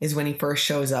it, is when he first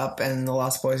shows up and the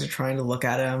Lost Boys are trying to look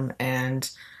at him, and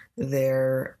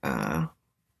they're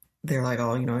like,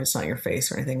 oh, you know, it's not your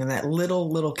face or anything. And that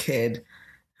little kid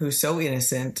who's so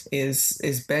innocent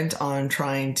is bent on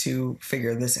trying to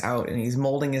figure this out, and he's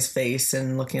molding his face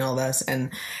and looking at all this,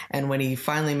 and when he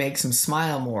finally makes him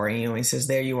smile more, you know, he says,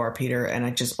 "There you are, Peter," and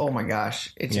it just, oh my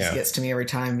gosh, it just gets to me every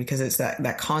time, because it's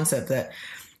that concept that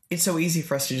it's so easy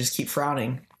for us to just keep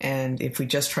frowning, and if we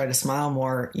just try to smile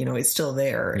more, you know, it's still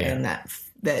there, and that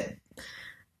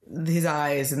his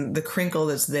eyes and the crinkle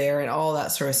that's there and all that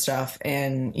sort of stuff,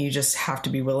 and you just have to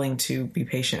be willing to be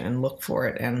patient and look for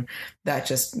it, and that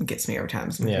just gets me every time.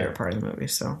 It's my favorite part of the movie.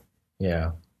 So you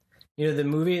know, the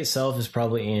movie itself is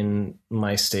probably in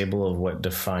my stable of what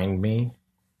defined me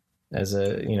as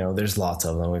a, you know, there's lots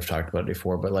of them, we've talked about it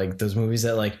before, but like those movies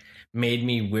that like made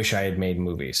me wish I had made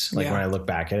movies, like when I look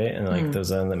back at it, and like those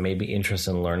that made me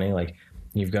interested in learning, like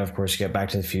you've got, of course, you get Back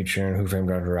to the Future and Who Framed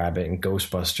Roger Rabbit and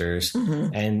Ghostbusters,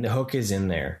 and Hook is in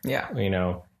there. Yeah. You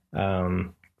know,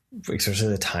 especially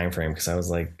the time frame, because I was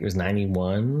like, it was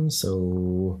 91,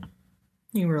 so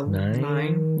you were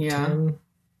 9, 10.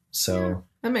 So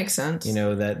that makes sense. You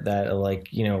know, that like,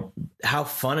 you know, how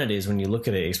fun it is when you look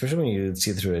at it, especially when you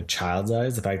see it through a child's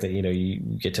eyes, the fact that, you know, you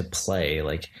get to play,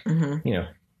 like, you know,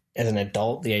 as an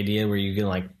adult, the idea where you can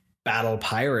like battle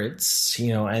pirates, you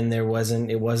know, and it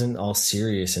wasn't all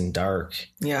serious and dark.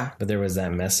 Yeah. But there was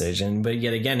that message. But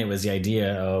yet again, it was the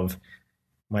idea of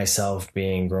myself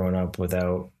being grown up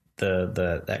without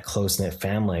that close-knit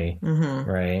family,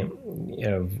 right?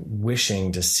 Of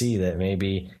wishing to see that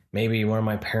maybe one of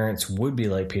my parents would be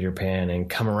like Peter Pan and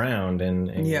come around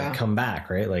and come back,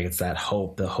 right? Like it's that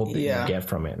hope, the hope that you get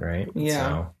from it, right? Yeah.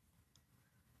 So.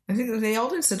 I think they all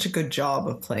did such a good job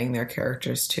of playing their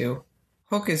characters too.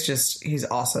 Hook is just, he's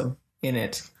awesome in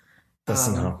it.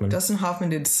 Dustin Hoffman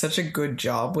did such a good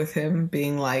job with him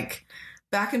being like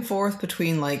back and forth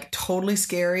between like totally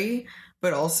scary,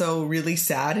 but also really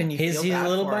sad, and he's a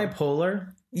little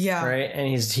bipolar. Yeah. Right. And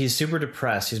he's super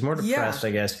depressed. He's more depressed,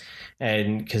 I guess.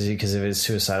 And because of his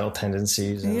suicidal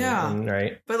tendencies. And,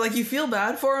 right. But like you feel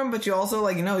bad for him, but you also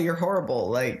like, no, you're horrible.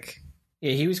 Like.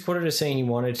 Yeah, he was quoted as saying he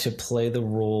wanted to play the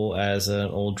role as an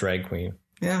old drag queen.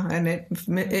 Yeah, and it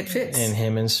fits. And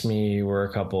him and Smee were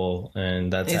a couple,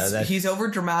 and he's over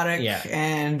dramatic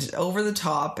and over the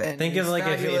top. And think of like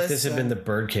if this had been the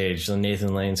Birdcage, the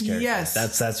Nathan Lane's character. Yes,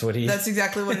 that's what he. That's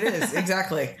exactly what it is.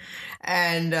 Exactly,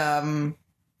 and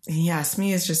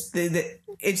Smee is just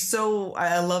it's so,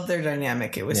 I love their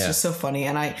dynamic. It was just so funny,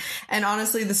 and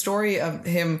honestly, the story of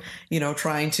him, you know,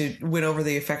 trying to win over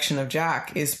the affection of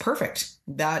Jack is perfect.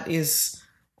 That is,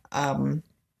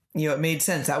 you know, it made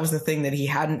sense. That was the thing that he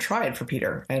hadn't tried for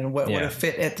Peter, and what would have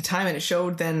fit at the time, and it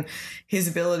showed then his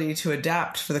ability to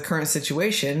adapt for the current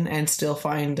situation and still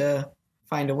find a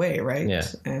way, right? Yeah,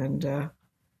 and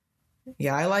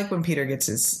I like when Peter gets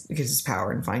his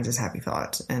power and finds his happy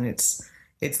thought, and it's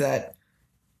that.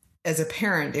 As a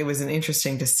parent, it was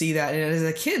interesting to see that. And as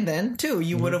a kid then, too,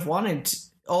 you would have wanted...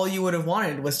 All you would have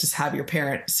wanted was just have your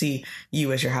parent see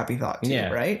you as your happy thought, too,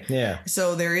 right? Yeah.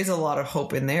 So there is a lot of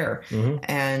hope in there.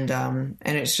 And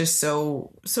it's just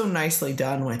so nicely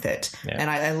done with it. Yeah.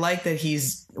 And I like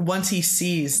that once he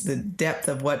sees the depth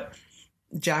of what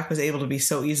Jack was able to be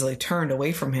so easily turned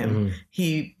away from him,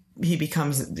 he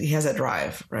has that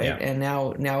drive, right? Yeah. And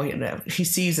now he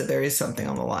sees that there is something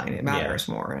on the line. It matters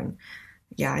more. And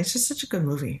it's just such a good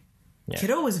movie. Yeah.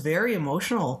 Kiddo was very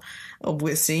emotional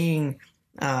with seeing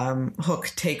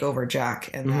Hook take over Jack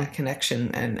and that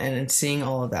connection and seeing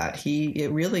all of that.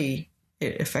 It really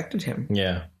affected him.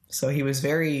 Yeah. So he was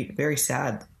very, very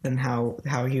sad in how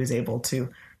he was able to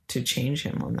change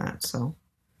him on that. So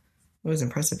it was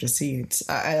impressive to see.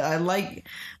 I like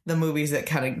the movies that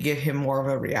kind of give him more of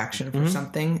a reaction for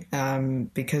something,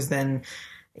 because then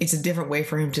it's a different way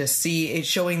for him to see it,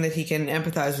 showing that he can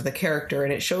empathize with the character,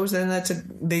 and it shows then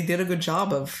they did a good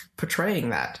job of portraying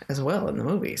that as well in the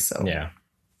movie. So yeah.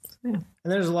 And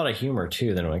there's a lot of humor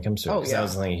too then when it comes to it. That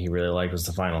was the thing he really liked, was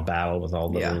the final battle with all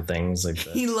the little things like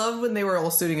he loved when they were all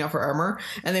suiting up for armor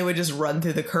and they would just run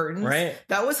through the curtains. Right.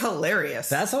 That was hilarious.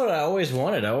 That's what I always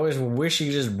wanted. I always wish you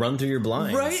could just run through your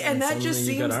blinds. Right. And that just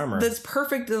seems that's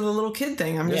perfect as a little kid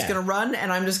thing. I'm just gonna run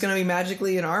and I'm just gonna be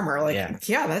magically in armor. Like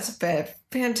that's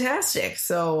fantastic.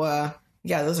 So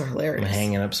Yeah, those are hilarious. I'm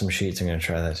hanging up some sheets. I'm going to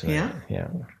try that tonight. Yeah.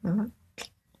 Uh-huh.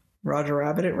 Roger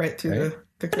Rabbit it right through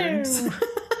the curtains.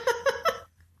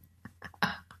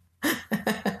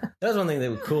 That was one thing that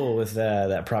was cool with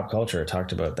that prop culture. It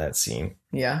talked about that scene.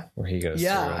 Yeah. Where he goes through.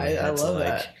 I love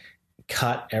that.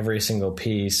 Cut every single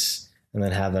piece and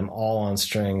then have them all on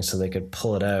strings so they could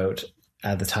pull it out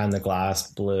at the time the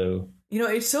glass blew. You know,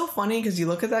 it's so funny because you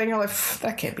look at that and you're like,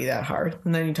 that can't be that hard.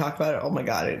 And then you talk about it, oh my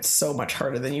God, it's so much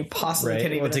harder than you possibly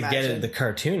could even imagine. Get it the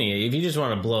cartoony, if you just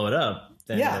want to blow it up,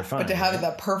 then they're fine. But to have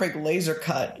that perfect laser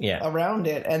cut around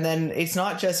it, and then it's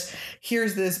not just,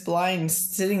 here's this blind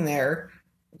sitting there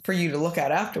for you to look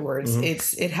at afterwards.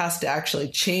 Mm-hmm. It has to actually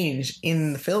change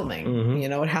in the filming. Mm-hmm. You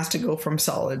know, it has to go from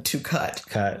solid to cut.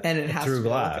 And it has through to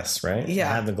glass, right?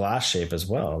 Yeah. Have the glass shape as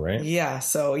well, right? Yeah.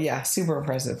 So super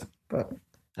impressive.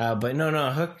 But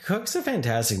no, Hook's a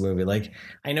fantastic movie. Like,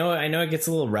 I know it gets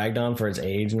a little ragged on for its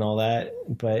age and all that,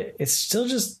 but it's still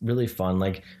just really fun.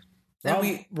 Like,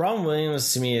 Robin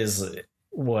Williams to me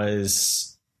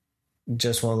was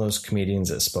just one of those comedians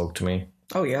that spoke to me.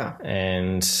 Oh yeah.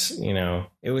 And, you know,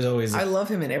 it was always... I love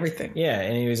him in everything. Yeah,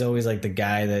 and he was always like the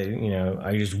guy that, you know,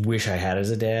 I just wish I had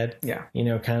as a dad. Yeah. You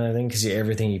know, kind of thing. Because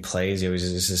everything he plays, he always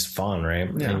is just fun, right?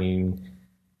 Yeah. I mean,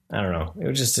 I don't know. It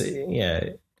was just,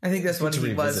 I think that's what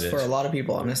he was for a lot of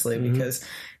people, honestly, because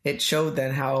it showed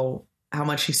then how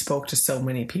much he spoke to so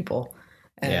many people.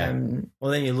 Well,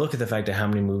 then you look at the fact of how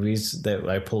many movies that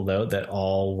I pulled out that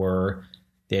all were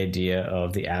the idea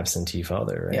of the absentee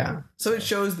father, right? Yeah. So it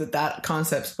shows that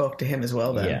concept spoke to him as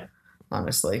well then. Yeah.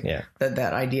 Honestly. Yeah.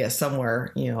 That idea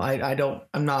somewhere, you know,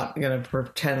 I'm not going to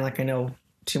pretend like I know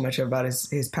too much about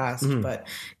his past, but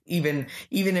even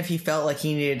if he felt like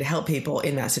he needed to help people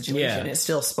in that situation, it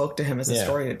still spoke to him as a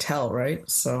story to tell, right?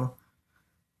 So,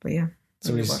 but yeah.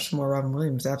 So we watch some more Robin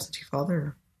Williams, Absentee Father,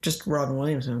 or just Robin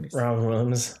Williams movies. Robin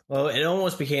Williams. Well, it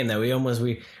almost became that. We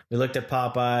looked at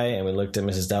Popeye and we looked at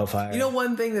Mrs. Doubtfire. You know,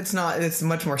 one thing that's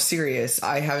much more serious,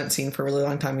 I haven't seen for a really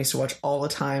long time, I used to watch all the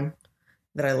time,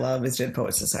 that I love, is Dead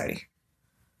Poets Society.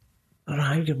 I don't know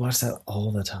how you could watch that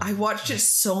all the time. I watched it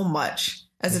so much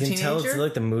as a teenager. You can tell it's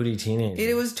like the moody teenager.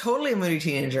 It was totally a moody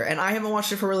teenager, and I haven't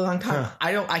watched it for a really long time.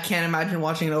 Huh. I can't imagine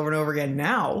watching it over and over again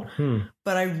now,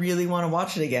 but I really want to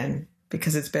watch it again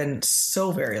because it's been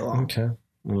so very long. Okay.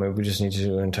 Well, maybe we just need to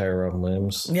do an entire Robin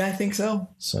Williams. Yeah, I think so.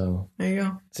 So there you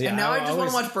go. See, and now I just want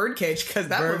to watch Birdcage because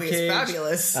that movie is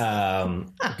fabulous.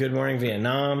 Good Morning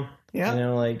Vietnam. Yeah. You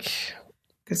know, like...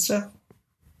 Good stuff.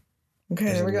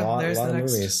 Okay, there we go. There's the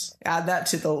next. Movies. Add that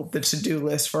to the to-do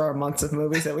list for our months of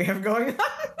movies that we have going on.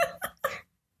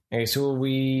 Okay, so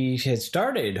we had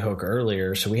started Hook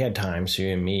earlier, so we had time. So you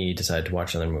and me decided to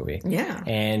watch another movie. Yeah.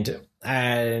 And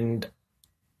I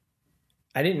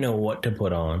didn't know what to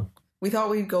put on. We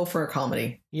thought we'd go for a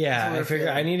comedy. Yeah, I figured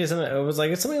I needed something. It was like,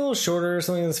 it's something a little shorter,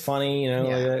 something that's funny, you know.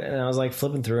 Yeah. Like, and I was like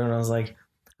flipping through, and I was like,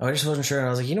 I just wasn't sure. And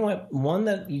I was like, you know what? One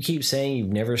that you keep saying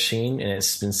you've never seen, and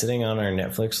it's been sitting on our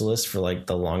Netflix list for like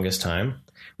the longest time,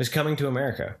 was Coming to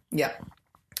America. Yeah.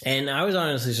 And I was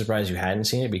honestly surprised you hadn't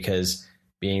seen it, because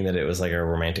being that it was like a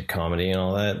romantic comedy and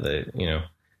all that, you know,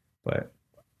 but.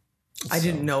 I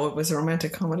didn't know it was a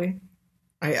romantic comedy.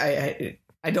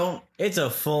 I don't. It's a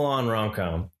full on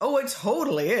rom-com. Oh, it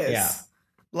totally is. Yeah.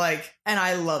 Like, and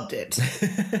I loved it.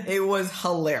 It was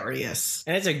hilarious.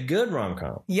 And it's a good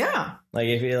rom-com. Yeah. Like,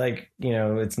 if you like, you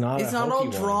know, it's not all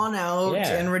drawn out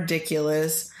and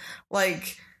ridiculous.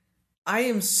 Like, I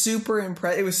am super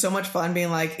impressed. It was so much fun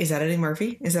being like, is that Eddie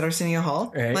Murphy? Is that Arsenio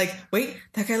Hall? Right. Like, wait,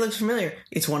 that guy looks familiar.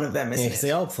 It's one of them, isn't it?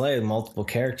 They all play multiple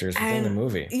characters within the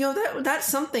movie. You know, that's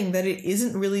something that it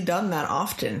isn't really done that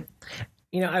often.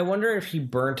 You know, I wonder if he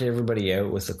burnt everybody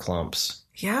out with the clumps.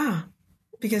 Yeah.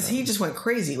 Because he just went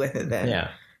crazy with it then.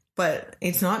 Yeah. But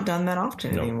it's not done that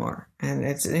often anymore. And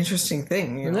it's an interesting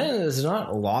thing. You know? Then there's not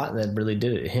a lot that really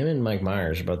did it. Him and Mike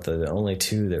Myers are about the only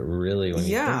two that really, when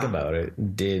you think about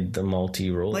it, did the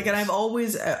multi-roles. Like, and I've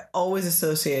always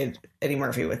associated Eddie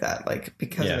Murphy with that, like,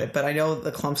 because of it. But I know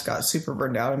the clumps got super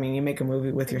burned out. I mean, you make a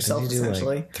movie with yourself,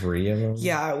 essentially. Like 3 of them?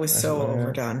 Yeah, it was so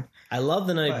overdone. I love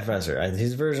The Nutty Professor.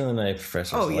 His version of The Nutty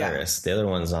Professor is hilarious. The other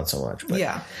one's not so much.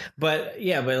 But, but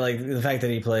like the fact that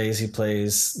he plays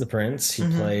the prince. He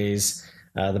plays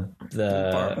one of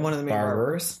the main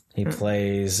barbers. He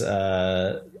plays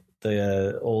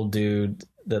the old dude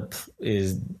that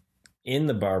is in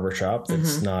the barber shop.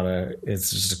 That's not it's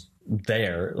just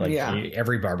there. Like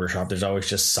every barber shop, there's always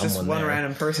just someone just one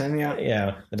random person.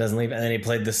 Yeah, that doesn't leave. And then he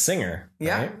played the singer.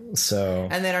 Yeah. Right? So,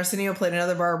 and then Arsenio played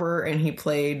another barber, and he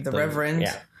played the Reverend.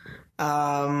 Yeah.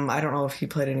 I don't know if he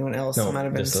played anyone else. No, it might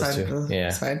have been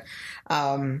side.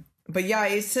 But yeah,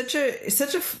 it's such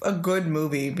a good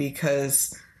movie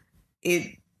because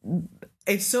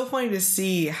it's so funny to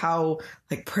see how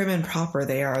like prim and proper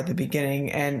they are at the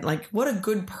beginning, and like what a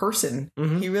good person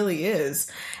he really is,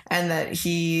 and that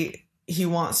he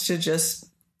wants to just,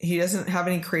 he doesn't have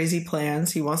any crazy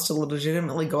plans. He wants to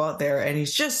legitimately go out there, and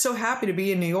he's just so happy to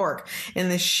be in New York in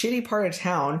this shitty part of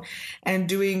town and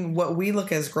doing what we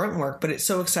look as grunt work, but it's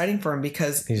so exciting for him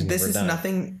because this is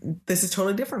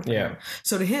totally different for him.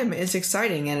 So to him, it's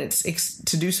exciting, and it's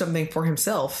to do something for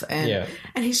himself, and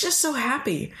he's just so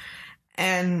happy.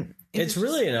 And it's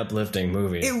really an uplifting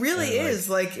movie. It really is.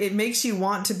 Like, it makes you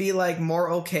want to be like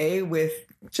more okay with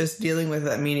just dealing with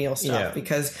that menial stuff,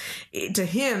 because to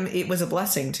him, it was a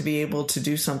blessing to be able to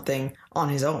do something on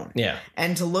his own. Yeah.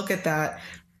 And to look at that,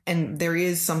 and there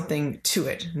is something to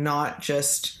it, not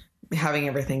just having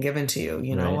everything given to you,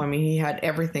 you know? Right. I mean, he had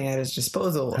everything at his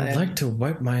disposal. I'd like to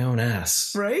wipe my own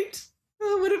ass. Right?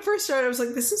 When it first started, I was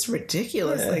like, this is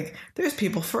ridiculous. Yeah. Like, there's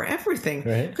people for everything.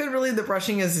 Right. Couldn't believe the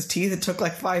brushing of his teeth. It took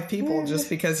like 5 people just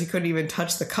because he couldn't even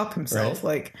touch the cup himself.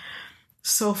 Right. Like,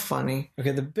 so funny.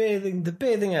 Okay, the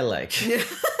bathing I like. Yeah.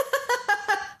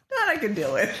 That I can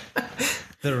deal with.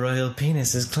 The royal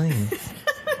penis is clean.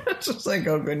 It's just like,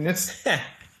 oh goodness.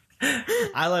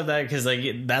 I love that because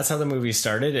like that's how the movie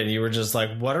started, and you were just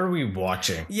like, what are we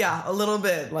watching? Yeah, a little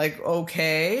bit like,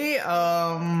 okay,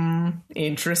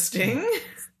 interesting.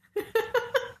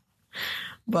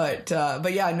 but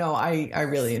yeah, no, I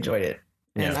really enjoyed it.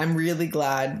 And I'm really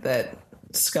glad that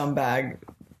scumbag,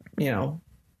 you know,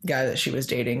 guy that she was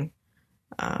dating,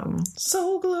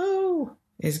 Soul Glue,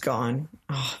 is gone.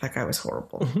 Oh, that guy was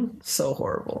horrible. So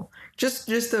horrible. Just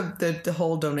the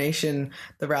whole donation,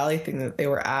 the rally thing that they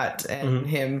were at, and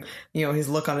him, you know, his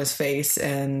look on his face,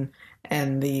 and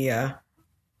the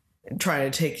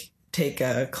trying to take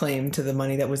a claim to the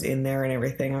money that was in there and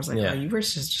everything. I was like, oh, you were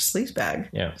just a sleazebag.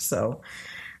 Yeah. So,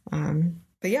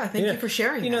 but yeah, thank you for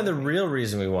sharing. You know, the real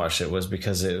reason we watched it was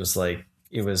because it was like,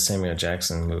 it was Samuel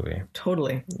Jackson movie.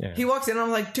 Totally. Yeah. He walks in and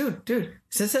I'm like, dude,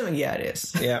 is this something? Yeah, it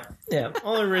is. Yeah.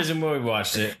 Only reason why we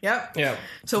watched it. Yep.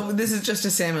 So this is just a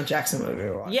Samuel Jackson movie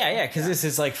we're watching. Yeah, because this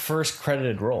is like first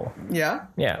credited role. Yeah.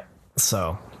 Yeah.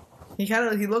 So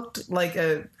he looked like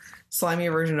a slimy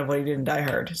version of what he did in Die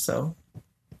Hard. So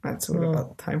that's what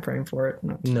about the time frame for it.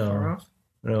 Not too far off.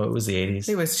 No, it was the 80s.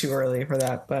 It was too early for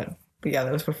that, but yeah,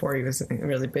 that was before he was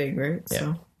really big, right? Yeah.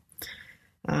 So.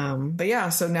 But yeah,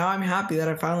 so now I'm happy that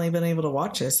I've finally been able to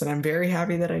watch this, and I'm very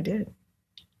happy that I did.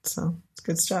 So it's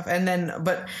good stuff. And then,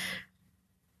 but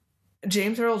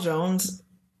James Earl Jones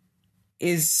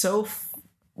is so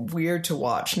weird to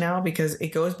watch now because it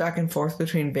goes back and forth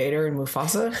between Vader and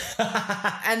Mufasa.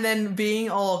 And then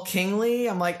being all kingly,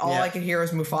 I'm like, all I could hear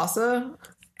was Mufasa.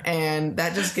 And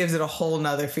that just gives it a whole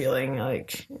nother feeling.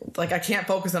 Like I can't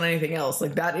focus on anything else.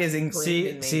 Like that is ingrained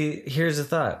in me. See, here's the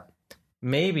thought.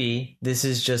 Maybe this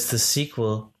is just a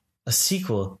sequel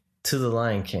to The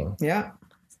Lion King. Yeah.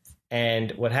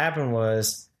 And what happened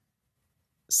was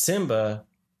Simba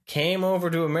came over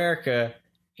to America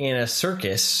in a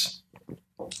circus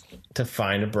to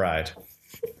find a bride.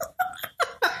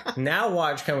 Now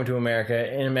watch Coming to America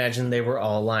and imagine they were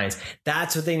all lions.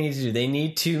 That's what they need to do. They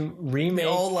need to remake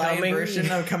the old lion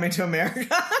version of Coming to America.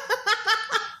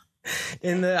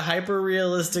 In the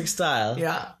hyper-realistic style.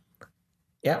 Yeah.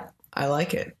 Yep. I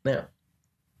like it. Yeah.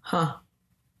 Huh.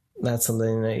 That's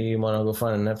something that you want to go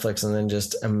find on Netflix and then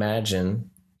just imagine.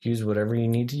 Use whatever you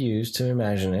need to use to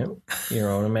imagine it. Your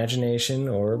own imagination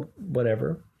or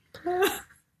whatever.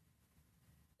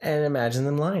 And imagine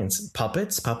them lions.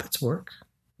 Puppets work,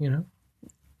 you know.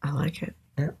 I like it.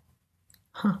 Yeah.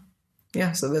 Huh.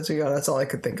 Yeah, so that's all I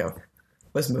could think of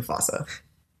was Mufasa.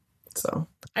 So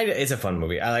it's a fun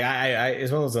movie. I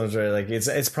it's one of those ones where like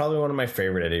it's probably one of my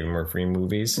favorite Eddie Murphy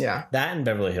movies. Yeah, that and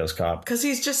Beverly Hills Cop, because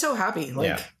he's just so happy,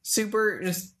 super,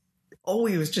 just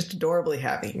he was just adorably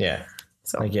happy. Yeah,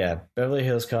 so Beverly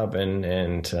Hills Cop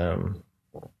and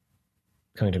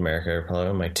Coming to America are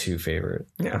probably my two favorite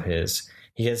of his.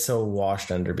 He gets so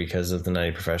washed under because of The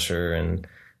Nutty Professor and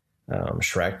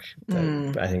Shrek.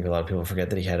 I think a lot of people forget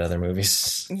that he had other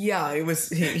movies. Yeah, it was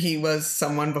he was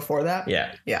someone before that.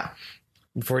 Yeah.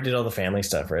 Before he did all the family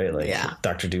stuff, right? Like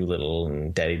Dr. Dolittle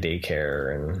and Daddy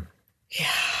Daycare and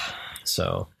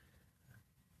So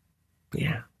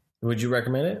would you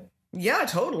recommend it? Yeah,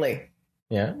 totally.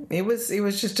 Yeah. It was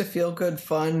just a feel good,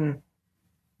 fun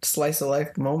slice of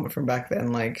life moment from back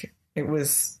then. Like it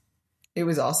was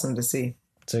awesome to see.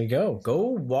 So you go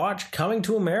watch Coming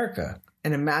to America.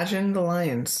 And imagine the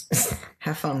lions.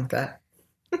 Have fun with that.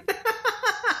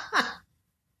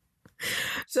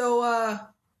 So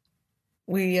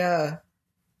we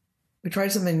We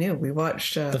tried something new. We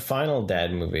watched the final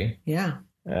dad movie. Yeah.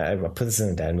 I put this in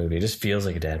a dad movie. It just feels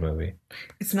like a dad movie.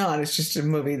 It's not. It's just a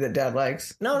movie that dad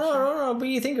likes. No. But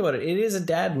you think about it. It is a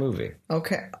dad movie.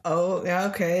 Okay. Oh, yeah.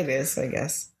 Okay. It is, I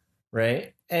guess.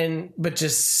 Right. But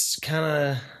just kind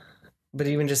of, but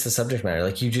even just the subject matter,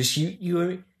 like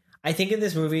I think in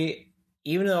this movie,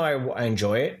 even though I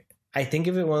enjoy it, I think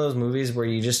of it one of those movies where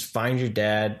you just find your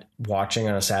dad watching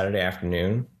on a Saturday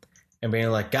afternoon and being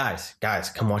like, guys,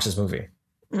 come watch this movie.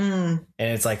 And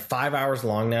it's like 5 hours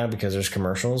long now because there's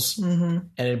commercials, but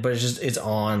it's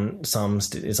on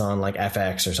it's on like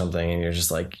FX or something, and you're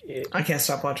just like, I can't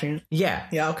stop watching it. Yeah,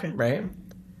 okay, right.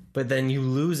 But then you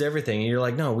lose everything, and you're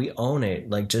like, no, we own it.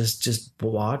 Like just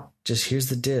watch. Just here's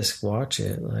the disc, watch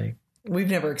it. Like we've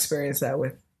never experienced that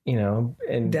with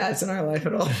and dads in our life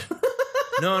at all.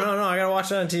 No. I gotta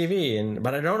watch it on TV,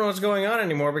 but I don't know what's going on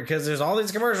anymore because there's all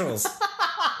these commercials.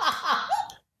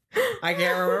 I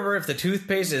can't remember if the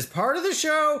toothpaste is part of the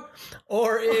show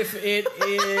or if it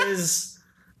is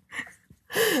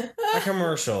a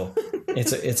commercial.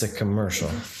 It's a commercial.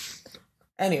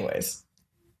 Anyways.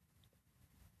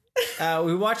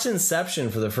 We watched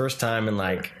Inception for the first time in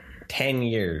like 10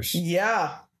 years.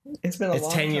 Yeah. It's been a long time.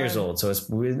 It's 10 years old, so it's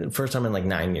the first time in like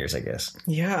 9 years, I guess.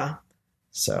 Yeah.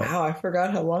 So. Wow, I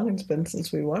forgot how long it's been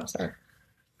since we watched that.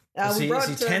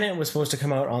 Tenet was supposed to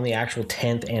come out on the actual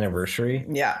 10th anniversary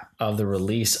of the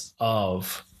release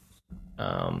of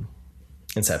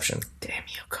Inception. Damn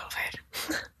you, COVID.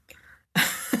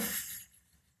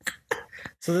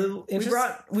 So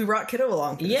we brought kiddo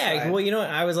along. Yeah, well,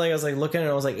 I was like looking at it,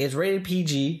 I was like, it's rated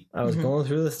PG. I was going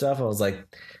through the stuff. I was like,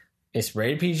 it's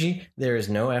rated PG. There is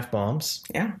no F-bombs.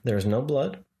 Yeah. There is no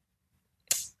blood.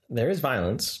 There is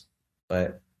violence,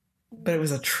 but it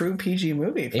was a true PG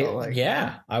movie. I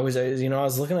was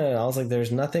looking at it. I was like,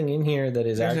 "There's nothing in here that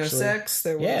is There's actually no sex."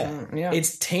 There wasn't. Yeah,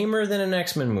 it's tamer than an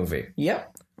X-Men movie.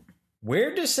 Yep.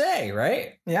 Weird to say,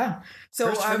 right? Yeah. So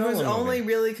I was only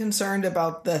really concerned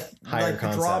about the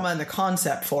drama and the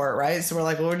concept for it, right? So we're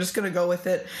like, well, we're just going to go with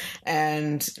it,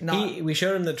 and we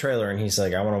showed him the trailer, and he's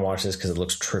like, "I want to watch this because it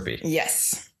looks trippy."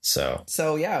 Yes. So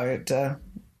yeah,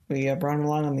 we brought him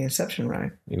along on the Inception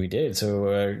ride. We did.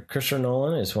 So Christopher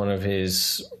Nolan is one of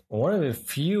the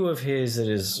few of his that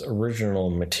is original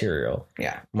material.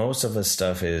 Yeah. Most of his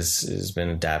stuff has been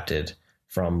adapted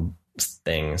from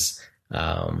things,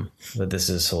 but this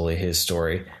is solely his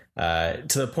story. To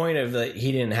the point of that,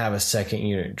 he didn't have a second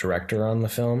unit director on the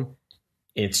film.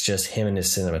 It's just him and his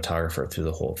cinematographer through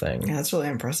the whole thing. Yeah, that's really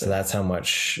impressive. So that's how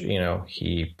much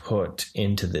he put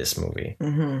into this movie.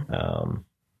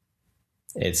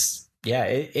 It's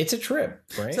a trip,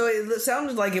 right? So it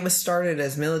sounded like it was started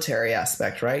as military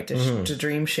aspect, right? To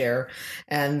dream share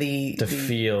and to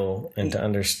feel and to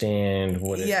understand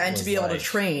what it and to be able to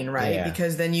train, right? Yeah.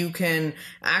 Because then you can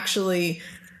actually,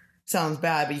 sounds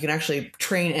bad, but you can actually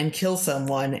train and kill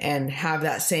someone and have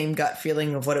that same gut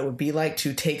feeling of what it would be like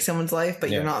to take someone's life, but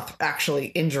you're not actually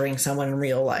injuring someone in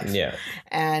real life. Yeah.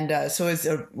 And so it's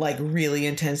a really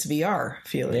intense VR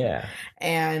feeling. Yeah.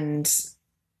 And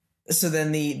so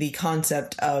then the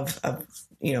concept of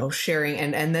sharing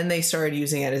and then they started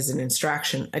using it as an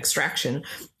extraction.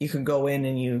 You can go in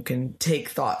and you can take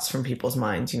thoughts from people's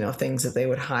minds, things that they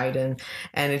would hide in,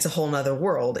 and it's a whole nother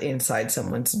world inside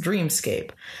someone's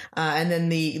dreamscape. And then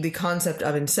the concept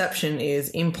of Inception is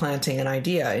implanting an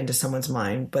idea into someone's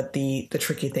mind. But the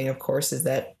tricky thing, of course, is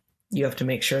that you have to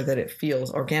make sure that it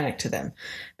feels organic to them,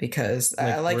 because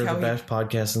I like we're how the best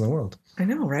podcast in the world. I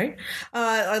know, right?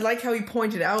 I like how he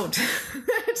pointed out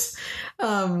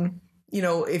that,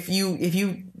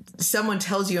 if someone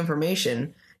tells you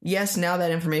information, yes, now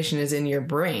that information is in your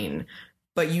brain,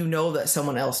 but you know that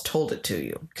someone else told it to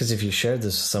you. Because if you shared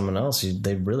this with someone else,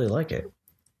 they'd really like it.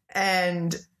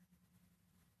 And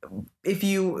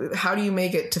how do you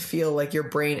make it to feel like your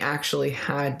brain actually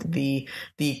had the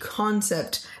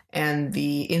concept and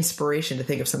the inspiration to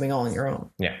think of something all on your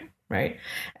own? Yeah. Right.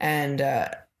 And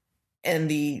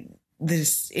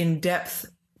this in-depth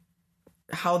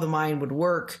how the mind would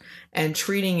work and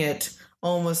treating it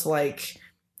almost like,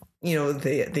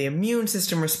 the immune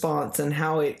system response and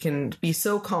how it can be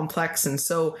so complex and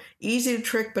so easy to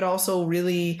trick, but also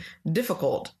really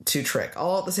difficult to trick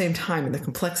all at the same time in the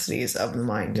complexities of the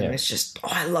mind. Yeah. And it's just,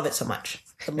 I love it so much.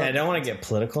 I don't want to get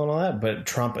political and all that, but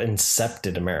Trump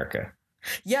incepted America.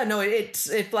 Yeah, no, it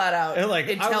flat out.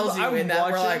 It tells you in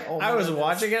that we're like, I was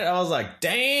watching it. I was like,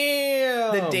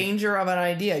 damn. The danger of an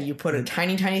idea. You put a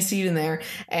tiny, tiny seed in there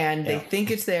and they think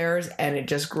it's theirs and it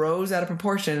just grows out of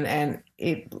proportion. And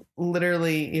it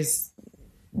literally is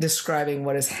describing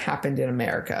what has happened in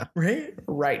America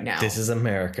right now. This is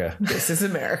America. This is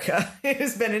America. It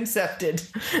has been incepted.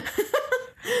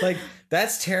 Like,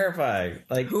 that's terrifying.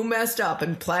 Like, who messed up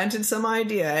and planted some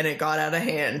idea and it got out of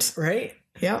hand? Right?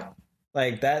 Yep.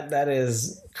 Like, that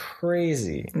is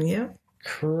crazy. Yep.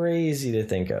 Crazy to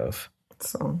think of.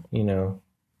 So, you know,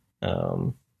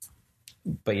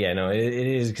 but yeah, no, it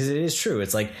is, because it is true.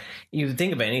 It's like, you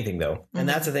think about anything though. And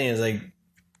that's the thing, is like,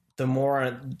 the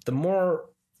more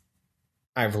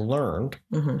I've learned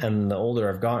and the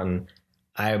older I've gotten,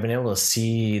 I've been able to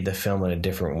see the film in a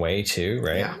different way too,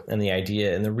 right? Yeah. And the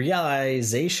idea and the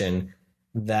realization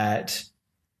that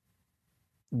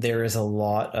there is a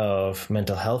lot of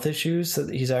mental health issues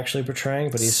that he's actually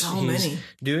portraying, but he's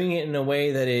doing it in a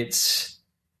way that it's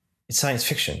science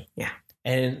fiction. Yeah.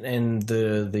 And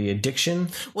the addiction,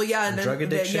 well, yeah, and drug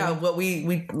addiction. What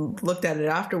we looked at it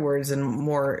afterwards, and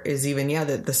more is even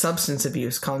the substance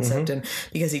abuse concept, and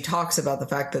because he talks about the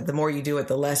fact that the more you do it,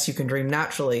 the less you can dream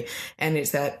naturally, and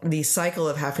it's that the cycle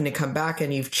of having to come back,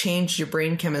 and you've changed your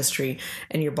brain chemistry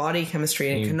and your body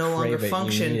chemistry, and it can no longer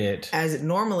function as it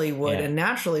normally would and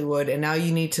naturally would, and now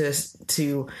you need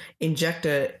to inject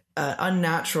a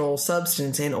unnatural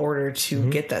substance in order to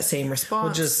get that same response.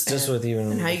 Well, just with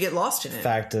even and how you get lost in it.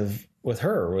 Fact of with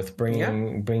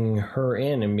bringing her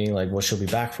in and being like, well, she'll be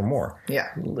back for more. Yeah,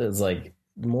 it's like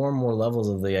more and more levels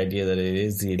of the idea that it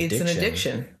is the addiction. It's an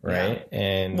addiction, right? Yeah.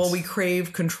 And we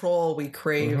crave control. We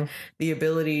crave the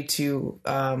ability to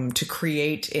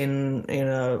create in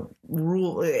a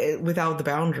rule without the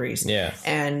boundaries. Yeah.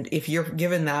 And if you're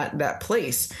given that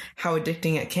place, how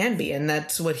addicting it can be, and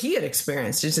that's what he had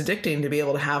experienced. It's addicting to be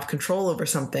able to have control over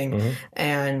something,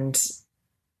 and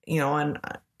and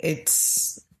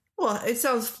it's. Well, it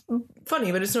sounds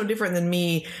funny, but it's no different than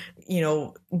me,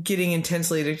 getting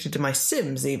intensely addicted to my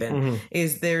Sims even.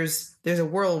 Is there's a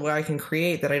world where I can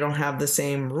create that I don't have the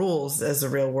same rules as the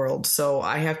real world. So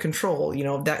I have control,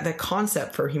 that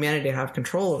concept for humanity to have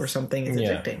control over something is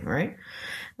addicting, right?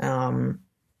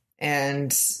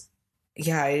 And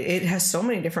yeah, it has so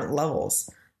many different levels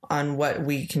on what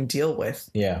we can deal with.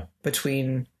 Yeah.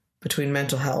 Between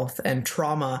mental health and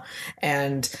trauma.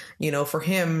 And, for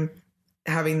him,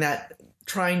 having that,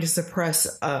 trying to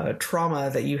suppress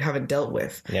trauma that you haven't dealt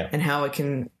with, and how it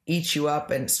can eat you up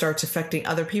and starts affecting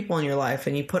other people in your life,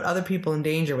 and you put other people in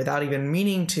danger without even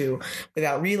meaning to,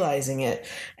 without realizing it.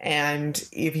 And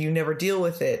if you never deal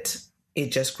with it, it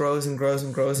just grows and grows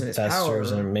and grows in its power.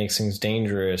 And it makes things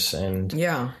dangerous. And,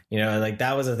 like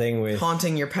that was the thing with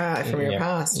haunting your past from your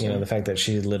past. The fact that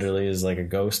she literally is like a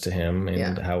ghost to him,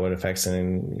 and how it affects him.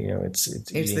 And, it's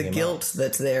the guilt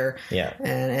that's there. Yeah.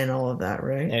 And all of that.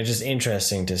 Right. And it's just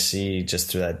interesting to see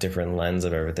just through that different lens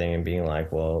of everything, and being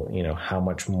like, well, how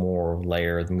much more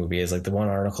layered the movie is. Like the one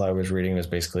article I was reading was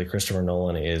basically Christopher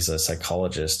Nolan is a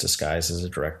psychologist disguised as a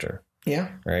director. Yeah.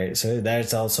 Right. So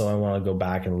that's also, I want to go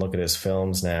back and look at his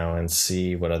films now and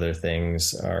see what other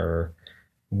things are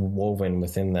woven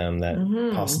within them that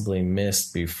possibly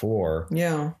missed before.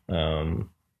 Yeah.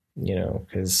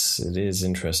 Because it is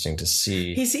interesting to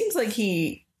see. He seems like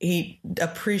he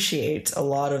appreciates a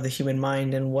lot of the human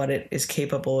mind and what it is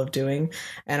capable of doing.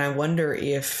 And I wonder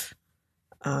if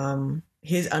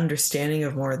his understanding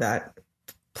of more of that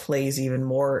plays even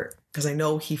more, because I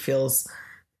know he feels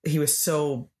he was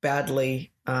so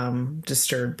badly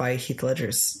disturbed by Heath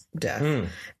Ledger's death.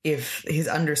 If his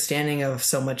understanding of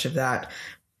so much of that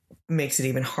makes it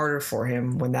even harder for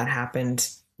him when that happened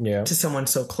to someone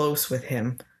so close with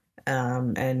him.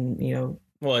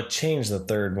 Well, it changed the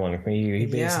third one. He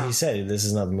basically said, this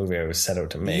is not the movie I was set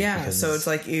out to make. Yeah, so it's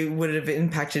like, did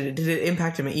it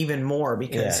impact him even more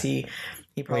because he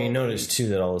probably... you notice too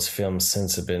that all his films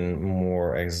since have been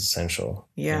more existential.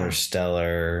 Yeah.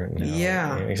 Interstellar.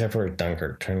 Except for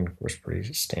Dunkirk. Dunkirk was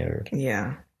pretty standard.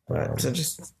 Yeah. But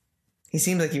he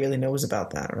seems like he really knows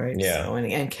about that, right? Yeah. So,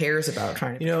 and cares about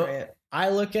trying to portray it. I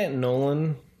look at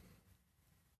Nolan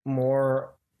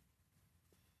more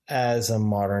as a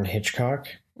modern Hitchcock.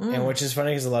 And which is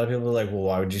funny because a lot of people are like, well,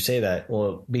 why would you say that?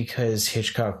 Well, because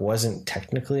Hitchcock wasn't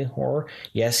technically horror.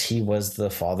 Yes, he was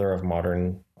the father of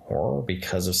modern horror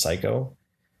because of Psycho,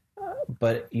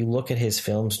 but you look at his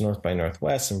films, North by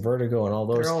Northwest and Vertigo and all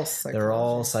those, they're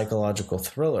all psychological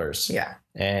thrillers. Yeah.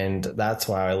 And that's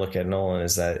why I look at Nolan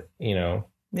is that,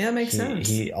 that makes sense.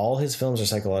 All his films are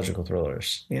psychological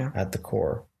thrillers. Yeah. At the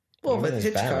core. Well, with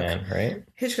Hitchcock, Batman, right?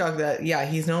 Hitchcock, that, yeah,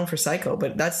 he's known for Psycho,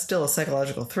 but that's still a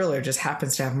psychological thriller, just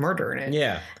happens to have murder in it.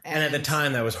 Yeah. And at the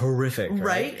time, that was horrific.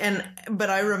 Right?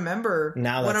 But I remember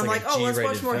now when I'm like, oh, let's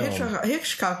watch more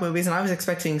Hitchcock movies, and I was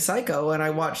expecting Psycho, and I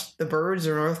watched The Birds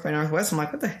or North by Northwest. I'm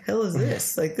like, what the hell is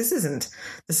this? Like, this isn't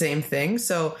the same thing.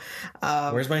 So,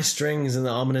 where's my strings and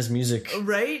the ominous music?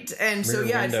 Right? And so,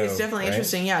 yeah, it's definitely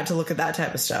interesting, to look at that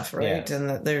type of stuff, right? Yeah.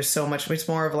 And there's so much, it's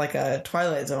more of like a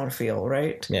Twilight Zone feel,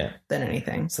 right? Yeah. Than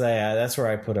anything. So, yeah, that's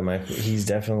where I put him. He's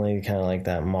definitely kind of like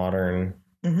that modern,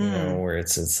 where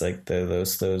it's like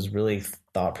those really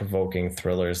thought-provoking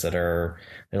thrillers they're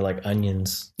like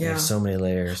onions. Yeah. There's so many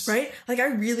layers. Right? Like, I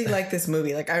really like this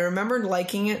movie. Like, I remember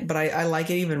liking it, but I like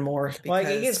it even more. Because... Well,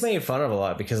 it gets made fun of a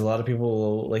lot because a lot of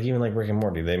people, like, even like Rick and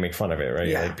Morty, they make fun of it, right?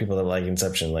 Yeah. Like, people that like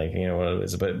Inception, like, you know what it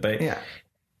is. But yeah.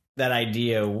 That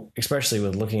idea, especially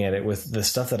with looking at it with the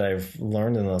stuff that I've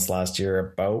learned in this last year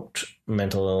about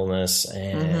mental illness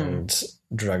and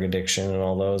drug addiction and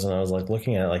all those, and I was like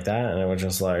looking at it like that, and I was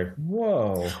just like,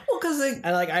 whoa. Well, because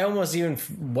I almost even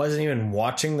wasn't even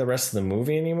watching the rest of the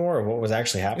movie anymore, or what was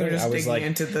actually happening.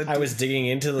 I was digging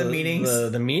into the meanings,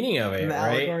 the meaning of it,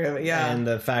 right? Of it, yeah, and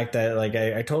the fact that like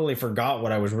I totally forgot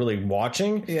what I was really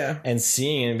watching, and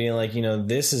seeing it and being like, you know,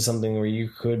 this is something where you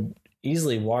could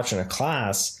easily watch in a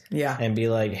class and be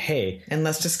like, hey, and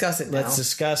let's discuss it now. Let's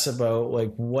discuss about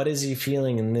like, what is he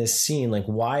feeling in this scene? Like,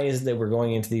 why is it that we're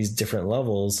going into these different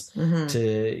levels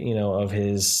to, you know, of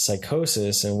his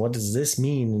psychosis, and what does this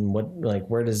mean, and what, like,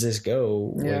 where does this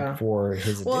go like, for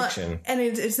his addiction? Well, and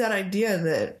it's that idea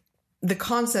that the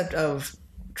concept of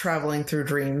traveling through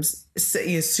dreams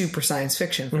is super science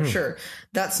fiction for sure.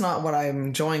 That's not what I'm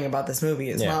enjoying about this movie.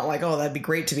 It's not like, oh, that'd be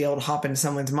great to be able to hop into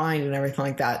someone's mind and everything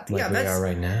like that. Like we are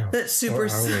right now. That's super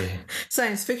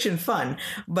science fiction fun.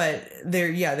 But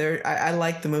I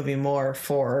like the movie more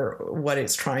for what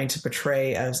it's trying to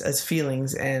portray as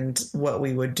feelings and what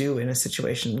we would do in a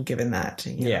situation given that.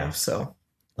 You know? So.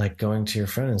 Like going to your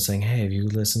friend and saying, hey, have you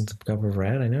listened to Cup of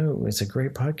Rad? I know it's a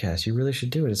great podcast. You really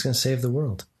should do it. It's going to save the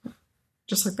world.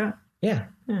 Just like that. Yeah.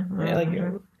 Like,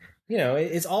 you know,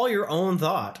 it's all your own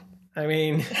thought. I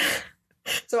mean...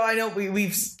 So I know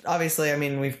we've obviously, I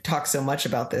mean, we've talked so much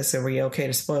about this. Are we okay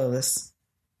to spoil this?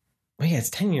 Oh, yeah, it's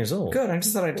 10 years old. Good. I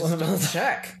just thought I'd just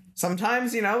check.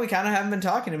 Sometimes, you know, we kind of haven't been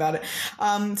talking about it.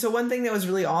 So one thing that was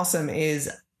really awesome is...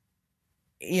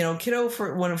 You know, Kiddo,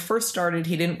 when it first started,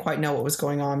 he didn't quite know what was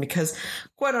going on because,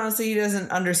 quite honestly, he doesn't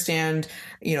understand,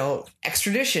 you know,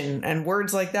 extradition and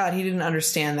words like that. He didn't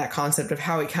understand that concept of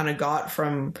how he kind of got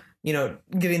from, you know,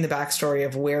 getting the backstory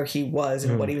of where he was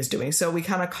and what he was doing. So we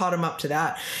kind of caught him up to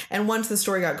that. And once the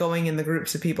story got going in the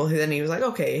groups of people, then he was like,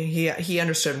 okay, he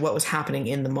understood what was happening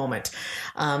in the moment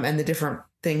and the different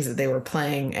things that they were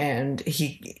playing, and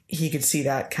he could see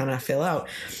that kind of fill out.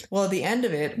 Well, at the end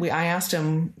of it, we asked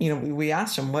him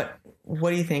what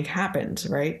do you think happened,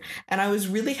 right? And I was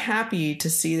really happy to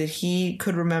see that he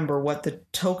could remember what the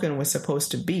token was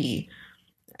supposed to be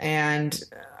and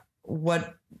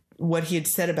what he had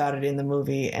said about it in the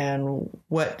movie and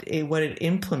what it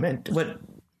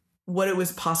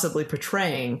was possibly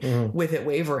portraying with it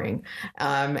wavering,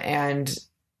 and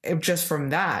just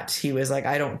from that, he was like,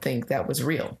 I don't think that was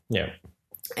real. Yeah.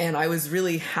 And I was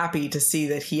really happy to see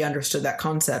that he understood that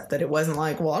concept, that it wasn't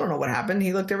like, well, I don't know what happened.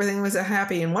 He looked, everything was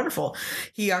happy and wonderful.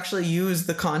 He actually used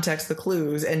the context, the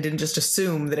clues, and didn't just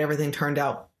assume that everything turned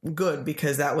out good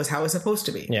because that was how it was supposed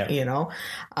to be, you know?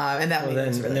 And that made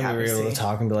us really happy. And then we were able to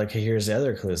talk and be like, hey, here's the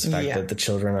other clues. The fact that the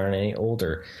children aren't any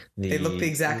older. They look the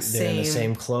exact same. They're in the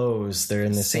same clothes. They're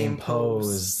in the same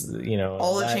pose. You know,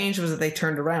 all that changed was that they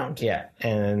turned around. Yeah.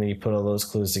 And then you put all those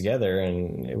clues together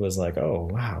and it was like, oh,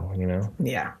 wow, you know?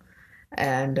 Yeah.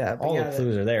 And all the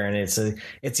clues are there. And it's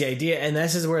the idea. And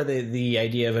this is where the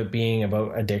idea of it being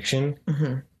about addiction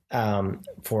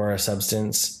for a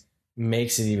substance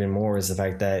makes it even more, is the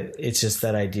fact that it's just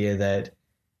that idea that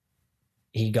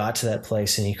he got to that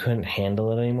place and he couldn't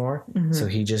handle it anymore. So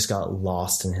he just got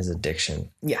lost in his addiction.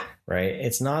 Yeah. Right.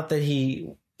 It's not that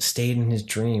he stayed in his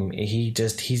dream.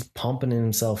 He's pumping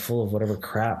himself full of whatever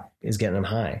crap is getting him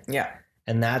high. Yeah.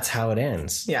 And that's how it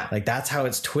ends. Yeah. Like that's how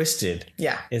it's twisted.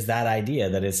 Yeah. Is that idea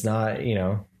that it's not, you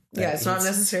know. Yeah. It's not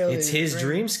necessarily. It's his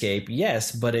dreamscape.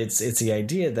 Yes. But it's the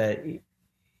idea that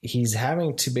he's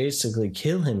having to basically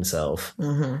kill himself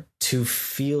to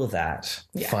feel that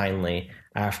finally,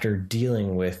 after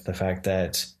dealing with the fact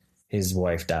that his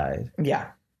wife died. Yeah.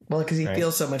 Well, because he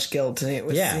feels so much guilt, and it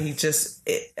was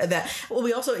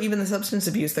we also, even the substance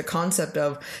abuse, the concept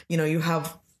of, you know, you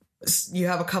have you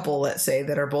have a couple, let's say,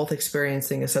 that are both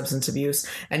experiencing a substance abuse,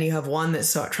 and you have one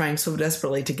that's trying so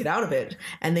desperately to get out of it,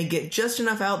 and they get just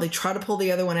enough out, they try to pull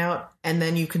the other one out, and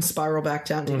then you can spiral back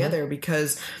down together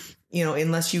because,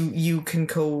 unless you can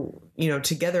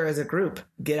together as a group,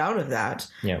 get out of that.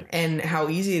 Yeah. And how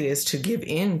easy it is to give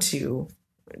in to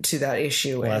that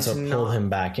issue. Well, that's what pulled him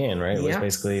back in, right? It was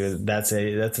basically, that's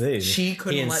it. She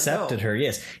couldn't let go. He incepted her,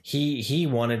 yes. He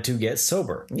wanted to get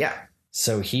sober. Yeah.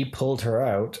 So he pulled her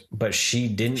out, but she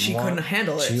couldn't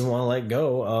handle it. She didn't want to let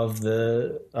go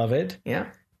of it.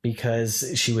 Yeah.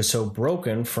 Because she was so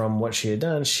broken from what she had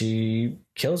done, she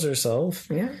kills herself.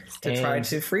 Yeah. To try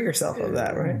to free herself of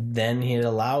that, right? Then it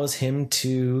allows him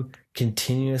to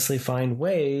continuously find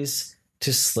ways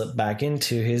to slip back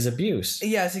into his abuse.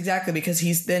 Yes, exactly. Because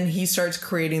he starts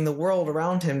creating the world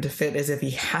around him to fit as if he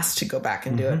has to go back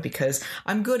and do it because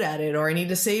I'm good at it, or I need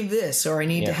to save this, or I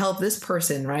need to help this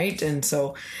person, right? And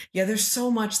so, there's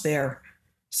so much there.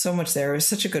 So much there. It was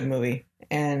such a good movie.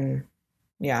 And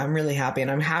I'm really happy. And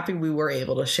I'm happy we were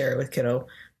able to share it with Kiddo.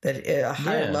 That a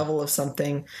higher level of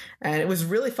something, and it was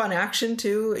really fun action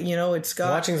too. It's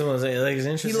got watching someone it's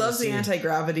interesting. He loves the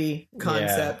anti-gravity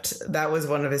concept. Yeah. That was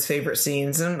one of his favorite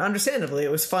scenes, and understandably,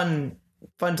 it was fun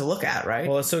to look at. Right?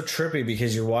 Well, it's so trippy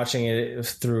because you're watching it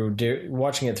through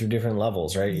different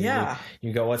levels, right? Yeah.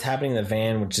 You got what's happening in the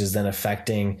van, which is then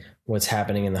affecting what's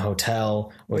happening in the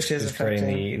hotel, which is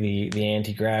creating the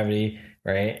anti-gravity.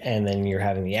 Right. And then you're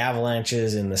having the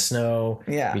avalanches in the snow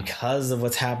because of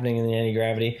what's happening in the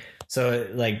anti-gravity. So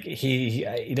he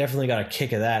definitely got a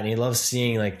kick of that. And he loves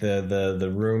seeing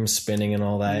the room spinning and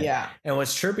all that. Yeah. And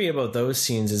what's trippy about those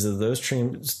scenes is that those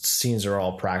scenes are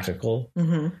all practical.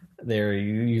 Mm-hmm. They're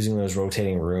using those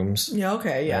rotating rooms. Yeah.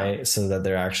 Okay. Yeah. Right, so that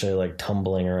they're actually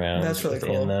tumbling around. That's really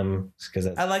cool. In them,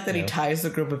 I like that he ties the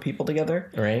group of people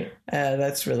together. Right.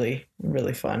 That's really,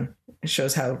 really fun. It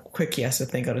shows how quick he has to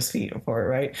think on his feet for it,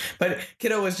 right? But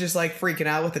Kiddo was just freaking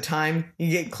out with the time. You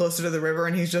get closer to the river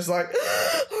and he's just like, are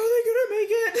they going to make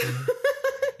it?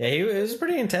 Yeah, it was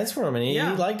pretty intense for him, and he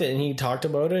liked it, and he talked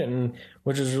about it, and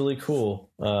which was really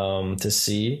cool to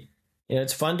see.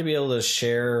 It's fun to be able to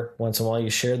share once in a while. You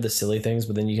shared the silly things,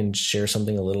 but then you can share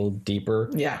something a little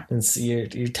deeper. Yeah. And see,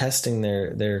 you're testing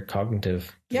their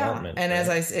cognitive development. And as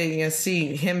I say,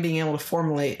 see him being able to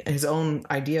formulate his own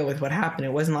idea with what happened.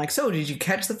 It wasn't so did you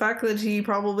catch the fact that he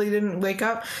probably didn't wake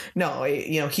up? No,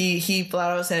 he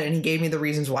flat out said it, and he gave me the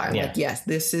reasons why. I'm yes,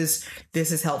 this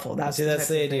is helpful. That's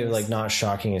the idea of not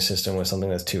shocking a system with something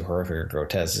that's too horrific or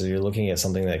grotesque. So you're looking at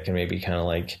something that can maybe kind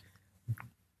of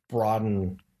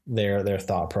broaden their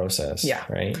thought process. Yeah.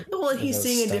 Right. Well, he's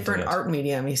seeing a different art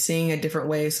medium. He's seeing a different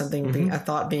way of something a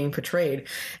thought being portrayed.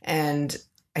 And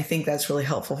I think that's really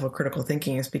helpful for critical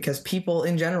thinking, is because people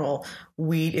in general,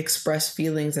 we express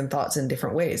feelings and thoughts in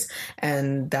different ways.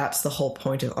 And that's the whole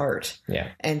point of art. Yeah.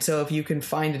 And so if you can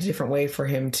find a different way for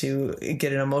him to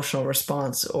get an emotional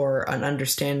response or an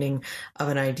understanding of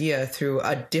an idea through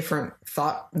a different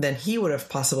thought than he would have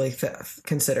possibly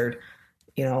considered,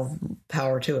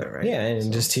 power to it, right? Yeah,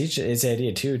 and just teach it's the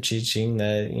idea too, teaching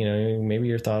that maybe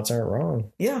your thoughts aren't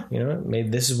wrong. Yeah, maybe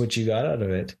this is what you got out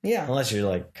of it. Yeah, unless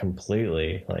you're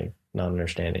completely not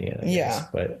understanding it. I guess.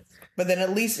 But then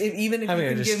at least even if having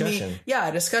you can give me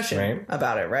a discussion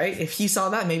about it, right? If he saw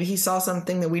that, maybe he saw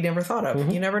something that we never thought of.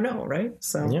 Mm-hmm. You never know, right?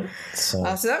 So so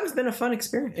that has been a fun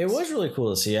experience. It was really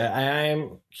cool to see. I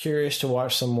am curious to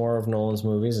watch some more of Nolan's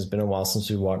movies. It's been a while since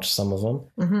we watched some of them.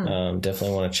 Mm-hmm.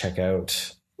 Definitely want to check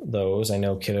out those. I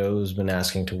know Kiddo's been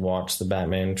asking to watch the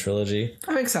Batman trilogy.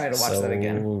 I'm excited to watch that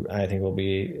again. I think we'll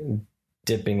be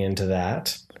dipping into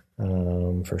that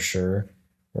for sure.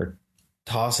 We're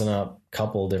tossing up a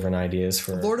couple different ideas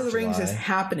for Lord of the July. Rings is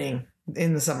happening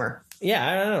in the summer. Yeah,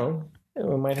 I don't know.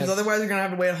 We might because otherwise we're gonna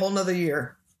have to wait a whole nother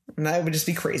year, and that would just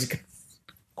be crazy.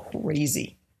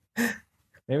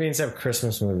 Maybe instead of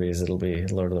Christmas movies, it'll be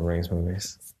Lord of the Rings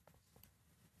movies.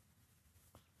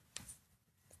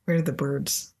 Where are the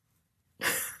birds?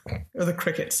 Or the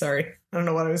crickets? Sorry, I don't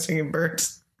know what I was thinking.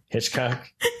 Birds. Hitchcock.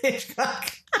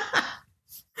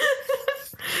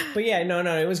 But yeah, no,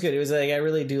 it was good. It was I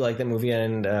really do like that movie,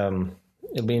 and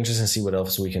it'll be interesting to see what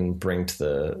else we can bring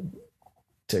to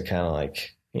kind of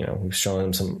we've shown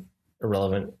him some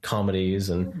irrelevant comedies,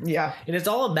 and it's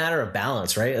all a matter of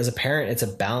balance, right? As a parent, it's a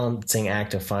balancing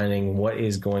act of finding what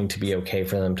is going to be okay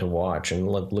for them to watch, and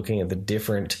looking at the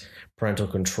different parental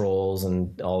controls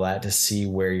and all that to see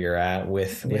where you're at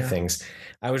with things.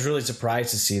 I was really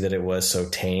surprised to see that it was so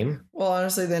tame. Well,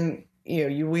 honestly, then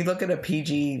we look at a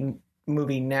PG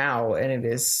movie now, and it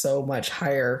is so much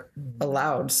higher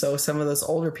allowed. So some of those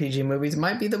older PG movies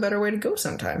might be the better way to go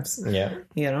sometimes. Yeah.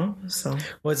 You know, so.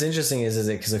 What's interesting is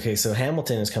it, because, okay, so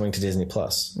Hamilton is coming to Disney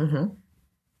Plus. Mm-hmm.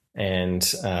 And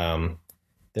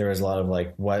there was a lot of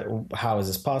like, how is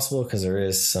this possible? Because there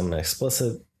is some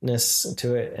explicitness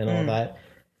to it and all that.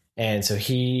 And so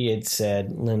he had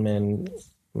said,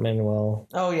 Lin-Manuel.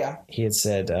 Oh, yeah. He had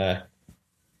said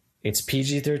it's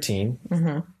PG-13.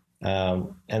 Mm-hmm.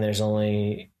 And there's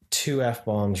only 2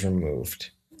 F-bombs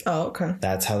removed. Oh, okay.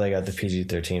 That's how they got the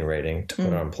PG-13 rating to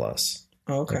put on Plus.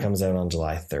 Oh, okay. It comes out on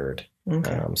July 3rd.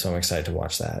 Okay. So I'm excited to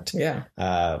watch that. Yeah.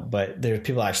 But there's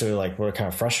people actually were kind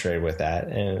of frustrated with that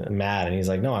and mad. And he's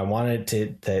like, no, I wanted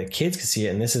the kids could see it.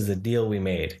 And this is the deal we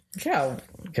made. Yeah.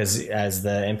 Because as the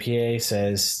MPA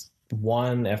says,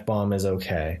 1 F-bomb is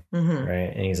okay. Mm-hmm.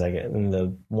 Right. And he's like, and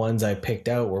the ones I picked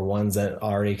out were ones that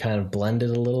already kind of blended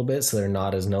a little bit. So they're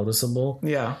not as noticeable.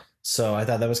 Yeah. So I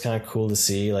thought that was kind of cool to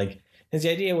see. Like, it's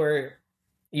the idea where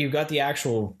you got the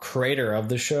actual creator of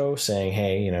the show saying,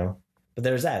 hey, you know, but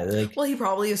there's that. Like, well, he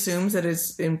probably assumes that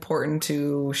it's important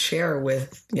to share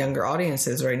with younger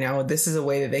audiences right now. This is a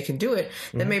way that they can do it.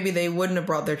 That maybe they wouldn't have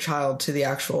brought their child to the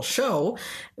actual show,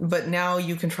 but now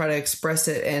you can try to express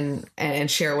it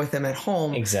and share with them at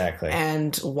home. Exactly.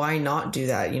 And why not do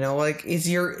that? You know, like,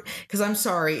 because I'm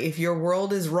sorry, if your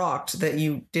world is rocked that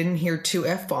you didn't hear 2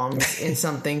 F-bombs in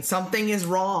something is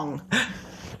wrong.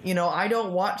 You know, I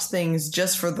don't watch things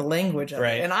just for the language of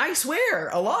it. And I swear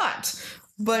a lot.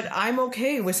 But I'm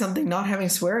okay with something not having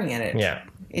swearing in it. Yeah.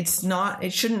 It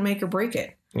shouldn't make or break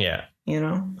it. Yeah. You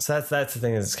know? So that's the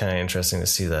thing that's kind of interesting to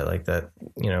see that, like that,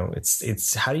 you know,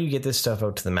 it's how do you get this stuff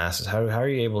out to the masses? How are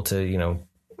you able to, you know,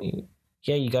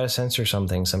 you got to censor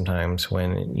something sometimes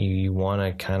when you want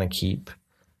to kind of keep,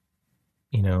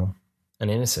 you know,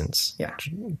 an innocence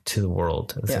to the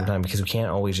world at the same time, because we can't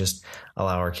always just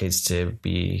allow our kids to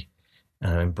be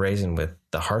brazen with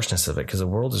the harshness of it, because the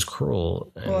world is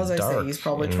cruel and as dark. I say, he's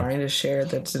probably trying to share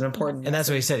that's an important, and that's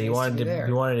what he said. He wanted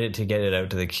it to get it out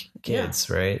to the kids,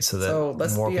 right? So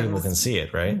that more people can see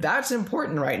it, right? That's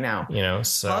important right now. You know,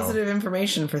 so positive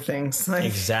information for things.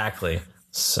 Exactly.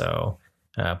 So,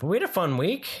 but we had a fun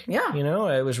week. Yeah. You know,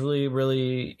 it was really,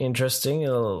 really interesting.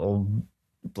 A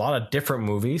lot of different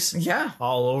movies. Yeah.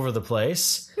 All over the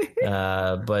place.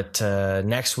 But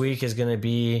next week is going to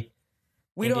be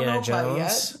We Indiana don't know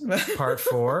Jones, about it yet. Part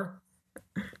 4.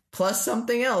 Plus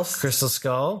something else. Crystal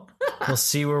Skull. We'll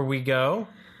see where we go.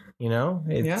 You know,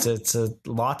 it's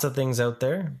lots of things out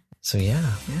there. So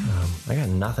I got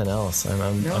nothing else.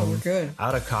 I'm we're good.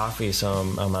 Out of coffee, so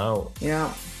I'm out.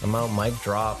 Yeah. I'm out. Mic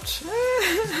dropped.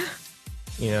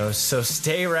 You know, so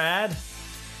stay rad.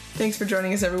 Thanks for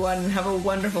joining us, everyone, and have a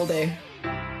wonderful day.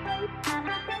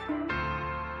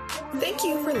 Thank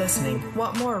you for listening.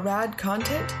 Want more rad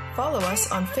content? Follow us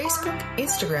on Facebook,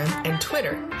 Instagram, and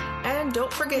Twitter. And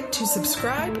don't forget to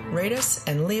subscribe, rate us,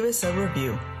 and leave us a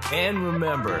review. And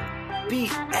remember, be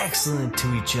excellent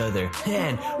to each other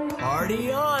and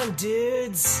party on,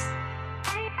 dudes!